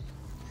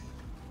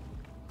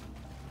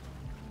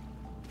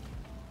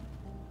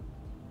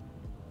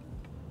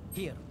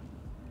 Here.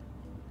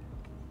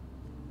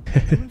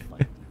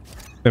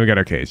 Then we got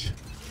our cage.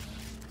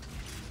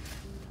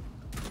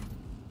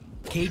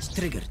 Cage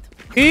triggered.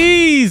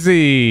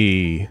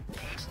 Easy.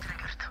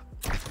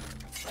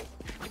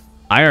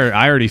 I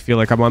already feel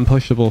like I'm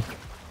unpushable.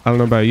 I don't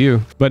know about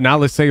you, but now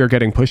let's say you're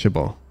getting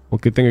pushable. Well,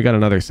 good thing we got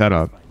another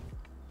setup.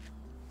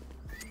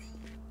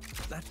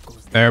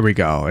 There we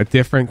go. A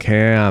different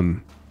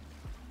cam.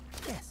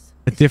 Yes.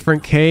 A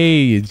different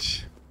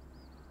cage.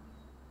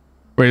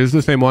 Wait, is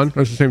this the same one?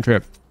 Or is it the same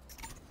trip?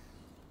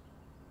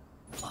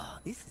 Wow,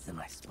 this is a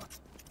nice spot.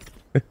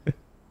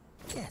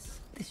 Yes,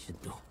 this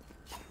should do. All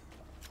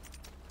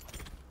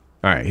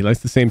right, he likes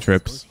the same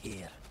trips. Goes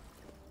here.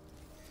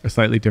 A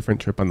slightly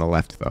different trip on the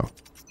left, though.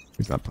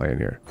 He's not playing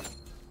here.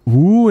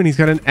 Ooh, and he's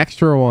got an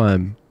extra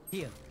one.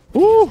 Here.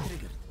 Ooh.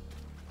 Triggered.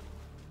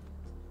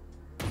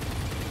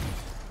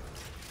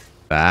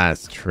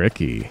 That's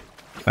tricky.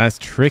 That's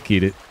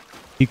tricky.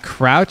 He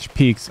crouch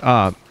peeks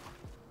up.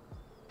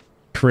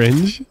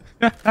 Cringe.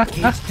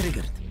 Cage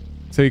triggered.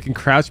 So you can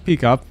crouch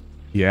peek up.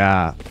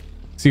 Yeah.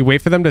 So you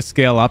wait for them to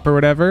scale up or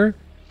whatever,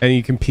 and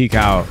you can peek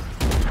out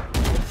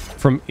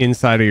from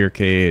inside of your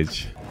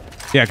cage.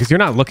 Yeah, because you're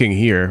not looking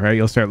here, right?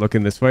 You'll start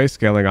looking this way,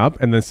 scaling up,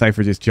 and then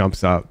Cypher just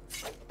jumps up.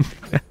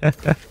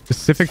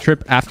 Specific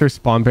trip after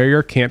spawn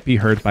barrier can't be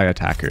heard by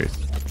attackers.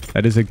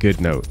 That is a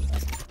good note.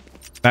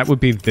 That would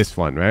be this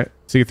one, right?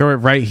 So you throw it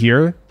right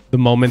here the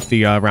moment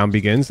the round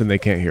begins, and they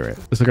can't hear it.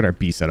 Let's look at our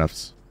B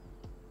setups.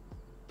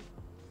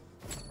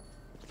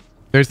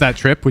 There's that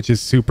trip, which is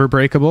super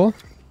breakable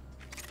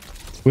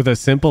with a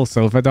simple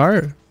Sova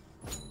dart.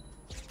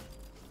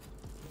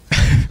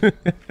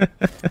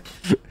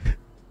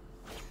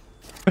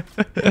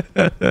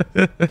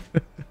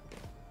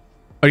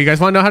 Oh, you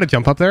guys want to know how to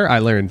jump up there? I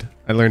learned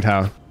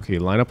how. Okay,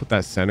 line up with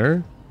that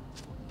center.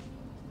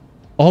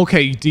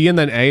 Okay, D and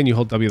then A, and you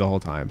hold W the whole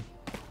time.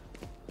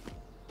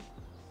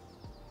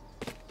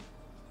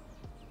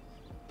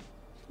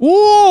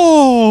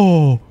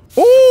 Whoa!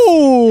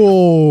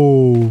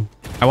 Oh!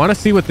 I want to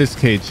see what this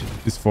cage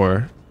is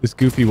for. This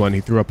goofy one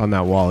he threw up on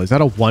that wall. Is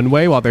that a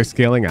one-way while they're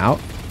scaling out?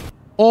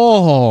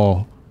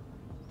 Oh!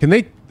 Can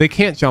they They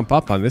can't jump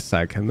up on this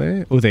side, can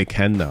they? Oh, they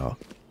can though.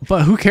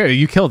 But who cares?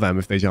 You kill them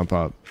if they jump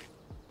up.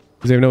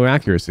 Because they have no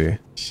accuracy.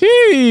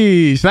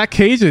 Sheesh, that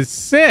cage is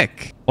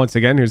sick. Once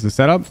again, here's the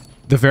setup.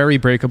 The very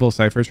breakable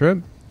Cypher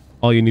trip.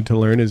 All you need to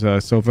learn is a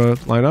Sova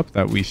lineup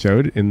that we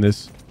showed in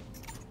this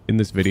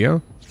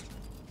video.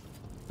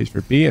 Cage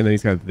for B, and then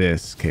he's got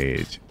this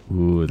cage.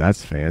 Ooh,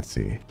 that's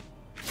fancy.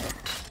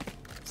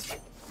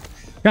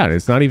 God,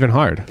 it's not even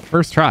hard.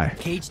 First try.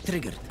 Cage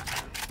triggered.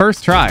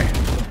 First try.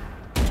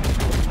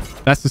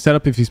 That's the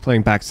setup if he's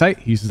playing backside.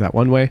 He uses that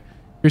one way.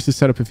 Here's the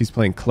setup if he's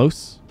playing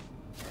close.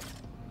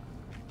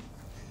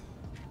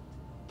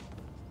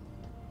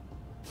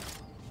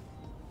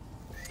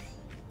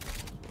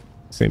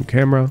 Same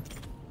camera.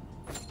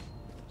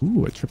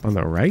 Ooh, a trip on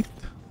the right.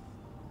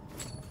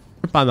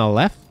 Trip on the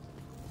left.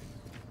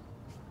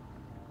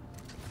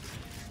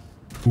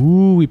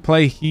 Ooh, we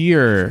play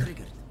here.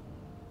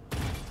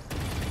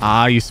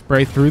 Ah, you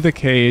spray through the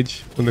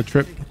cage when the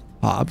trip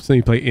pops, and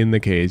you play in the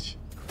cage.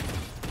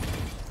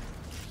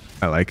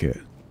 I like it.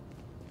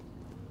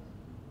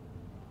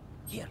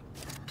 Here.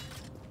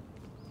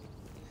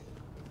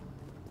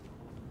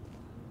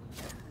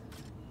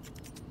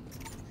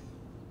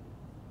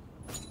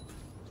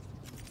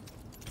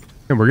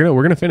 And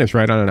we're gonna finish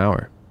right on an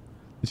hour.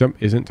 The jump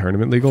isn't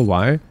tournament legal.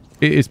 Why?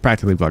 It is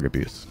practically bug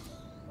abuse.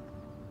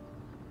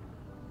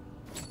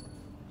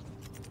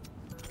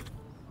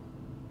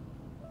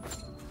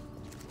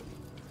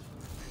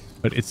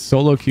 But it's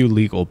solo queue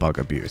legal bug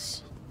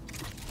abuse.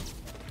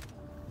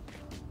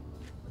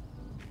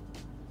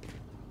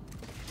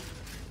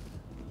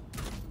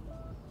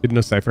 Didn't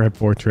know Cypher had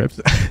 4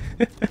 trips.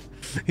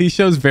 He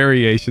shows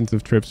variations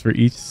of trips for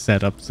each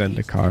setup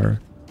Zendikar.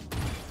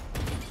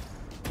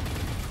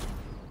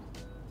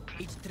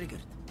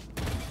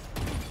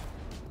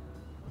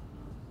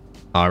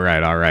 All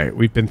right.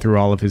 We've been through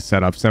all of his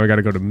setups. Now we got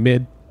to go to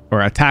mid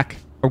or attack.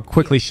 I'm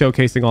quickly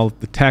showcasing all of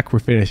the tech. We're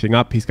finishing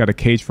up. He's got a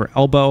cage for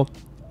elbow.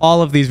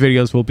 All of these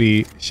videos will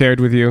be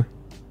shared with you.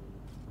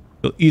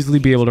 You'll easily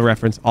be able to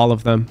reference all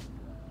of them.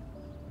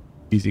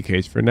 Easy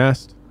cage for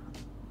nest.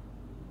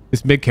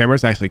 This mid camera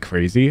is actually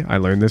crazy. I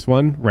learned this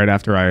one right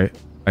after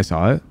I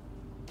saw it.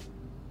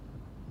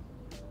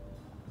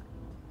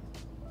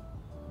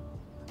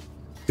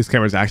 This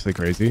camera is actually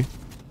crazy.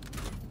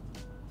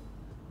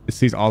 It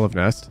sees all of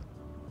nest.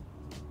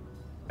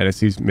 And it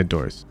sees mid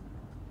doors.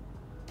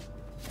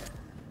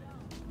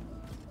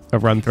 A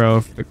run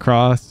throw, the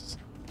cross.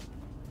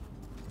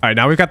 All right,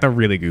 now we've got the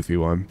really goofy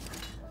one.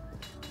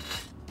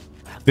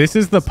 This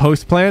is the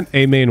post plant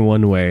A main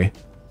one way.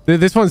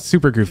 This one's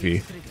super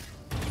goofy.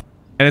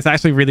 And it's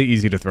actually really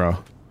easy to throw.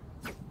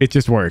 It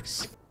just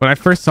works. When I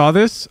first saw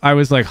this, I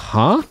was like,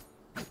 huh?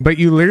 But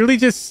you literally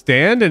just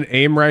stand and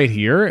aim right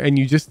here and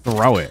you just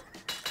throw it.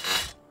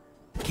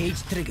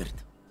 Cage triggered.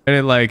 And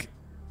it like,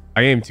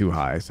 I aimed too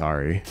high,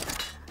 sorry.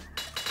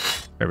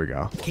 There we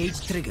go.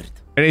 Cage triggered.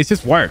 And it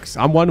just works.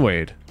 I'm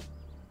one-wayed.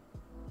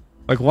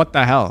 Like, what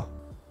the hell?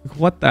 Like,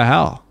 what the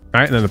hell?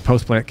 All right, and then the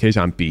post-plant cage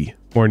on B.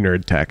 More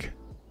nerd tech.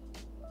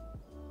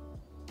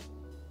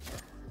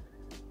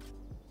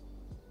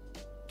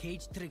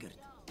 Cage triggered.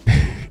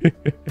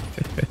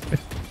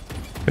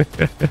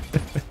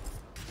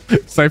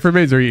 Cypher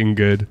mains are eating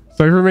good.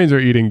 Cypher mains are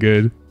eating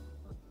good.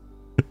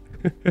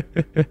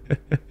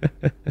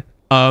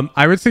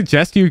 I would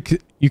suggest you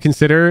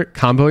consider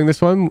comboing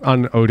this one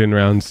on Odin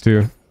rounds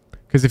too.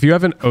 Because if you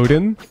have an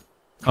Odin,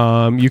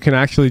 you can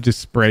actually just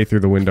spray through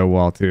the window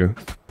wall too.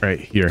 Right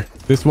here.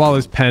 This wall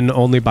is pen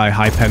only by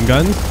high pen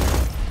guns.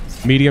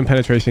 Medium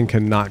penetration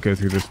cannot go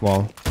through this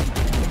wall.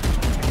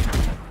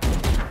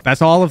 That's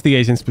all of the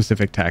Asian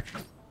specific tech.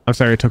 I'm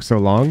sorry it took so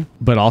long,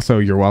 but also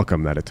you're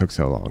welcome that it took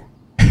so long.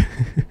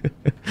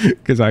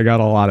 Because I got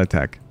a lot of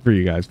tech for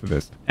you guys for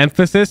this.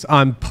 Emphasis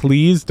on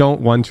please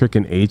don't one trick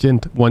an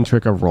agent, one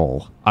trick a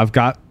role. I've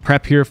got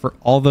prep here for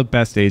all the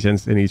best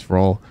agents in each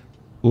role.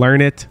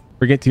 Learn it,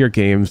 bring it to your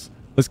games.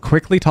 Let's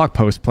quickly talk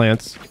post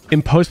plants.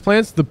 In post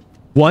plants, the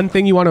one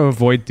thing you want to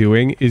avoid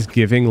doing is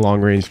giving long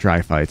range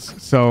dry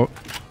fights. So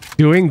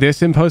doing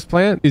this in post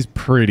plant is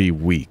pretty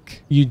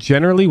weak. You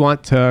generally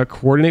want to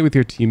coordinate with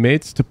your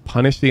teammates to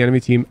punish the enemy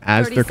team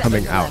as they're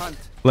coming out.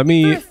 Let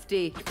me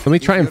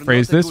try and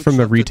phrase this from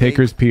the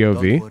retaker's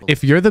POV.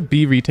 If you're the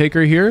B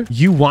retaker here,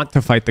 you want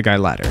to fight the guy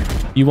ladder.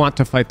 You want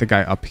to fight the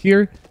guy up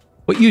here.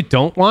 What you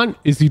don't want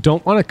is you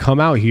don't want to come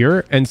out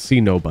here and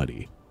see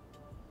nobody.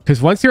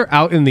 Because once you're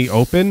out in the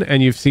open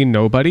and you've seen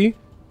nobody,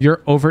 you're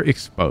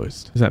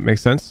overexposed. Does that make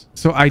sense?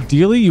 So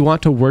ideally, you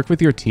want to work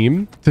with your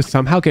team to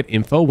somehow get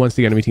info once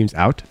the enemy team's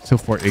out. So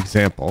for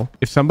example,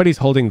 if somebody's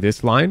holding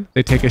this line,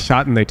 they take a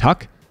shot and they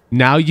tuck.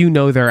 Now you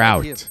know they're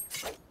out.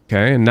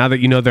 Okay, and now that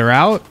you know they're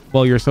out,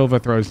 well, your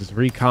Sova throws his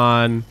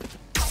recon,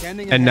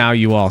 and now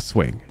you all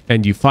swing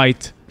and you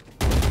fight,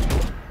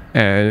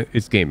 and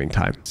it's gaming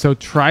time. So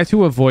try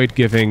to avoid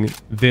giving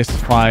this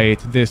fight,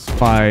 this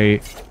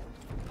fight,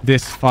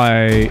 this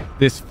fight,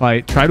 this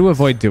fight. Try to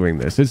avoid doing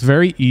this. It's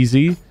very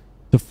easy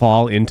to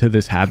fall into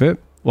this habit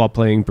while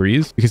playing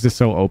Breeze because it's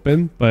so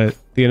open, but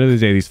at the end of the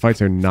day, these fights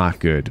are not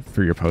good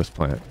for your post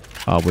plant.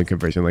 win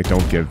conversion. Like,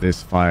 don't give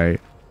this fight.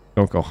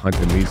 Don't go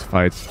hunting these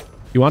fights.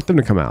 You want them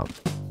to come out.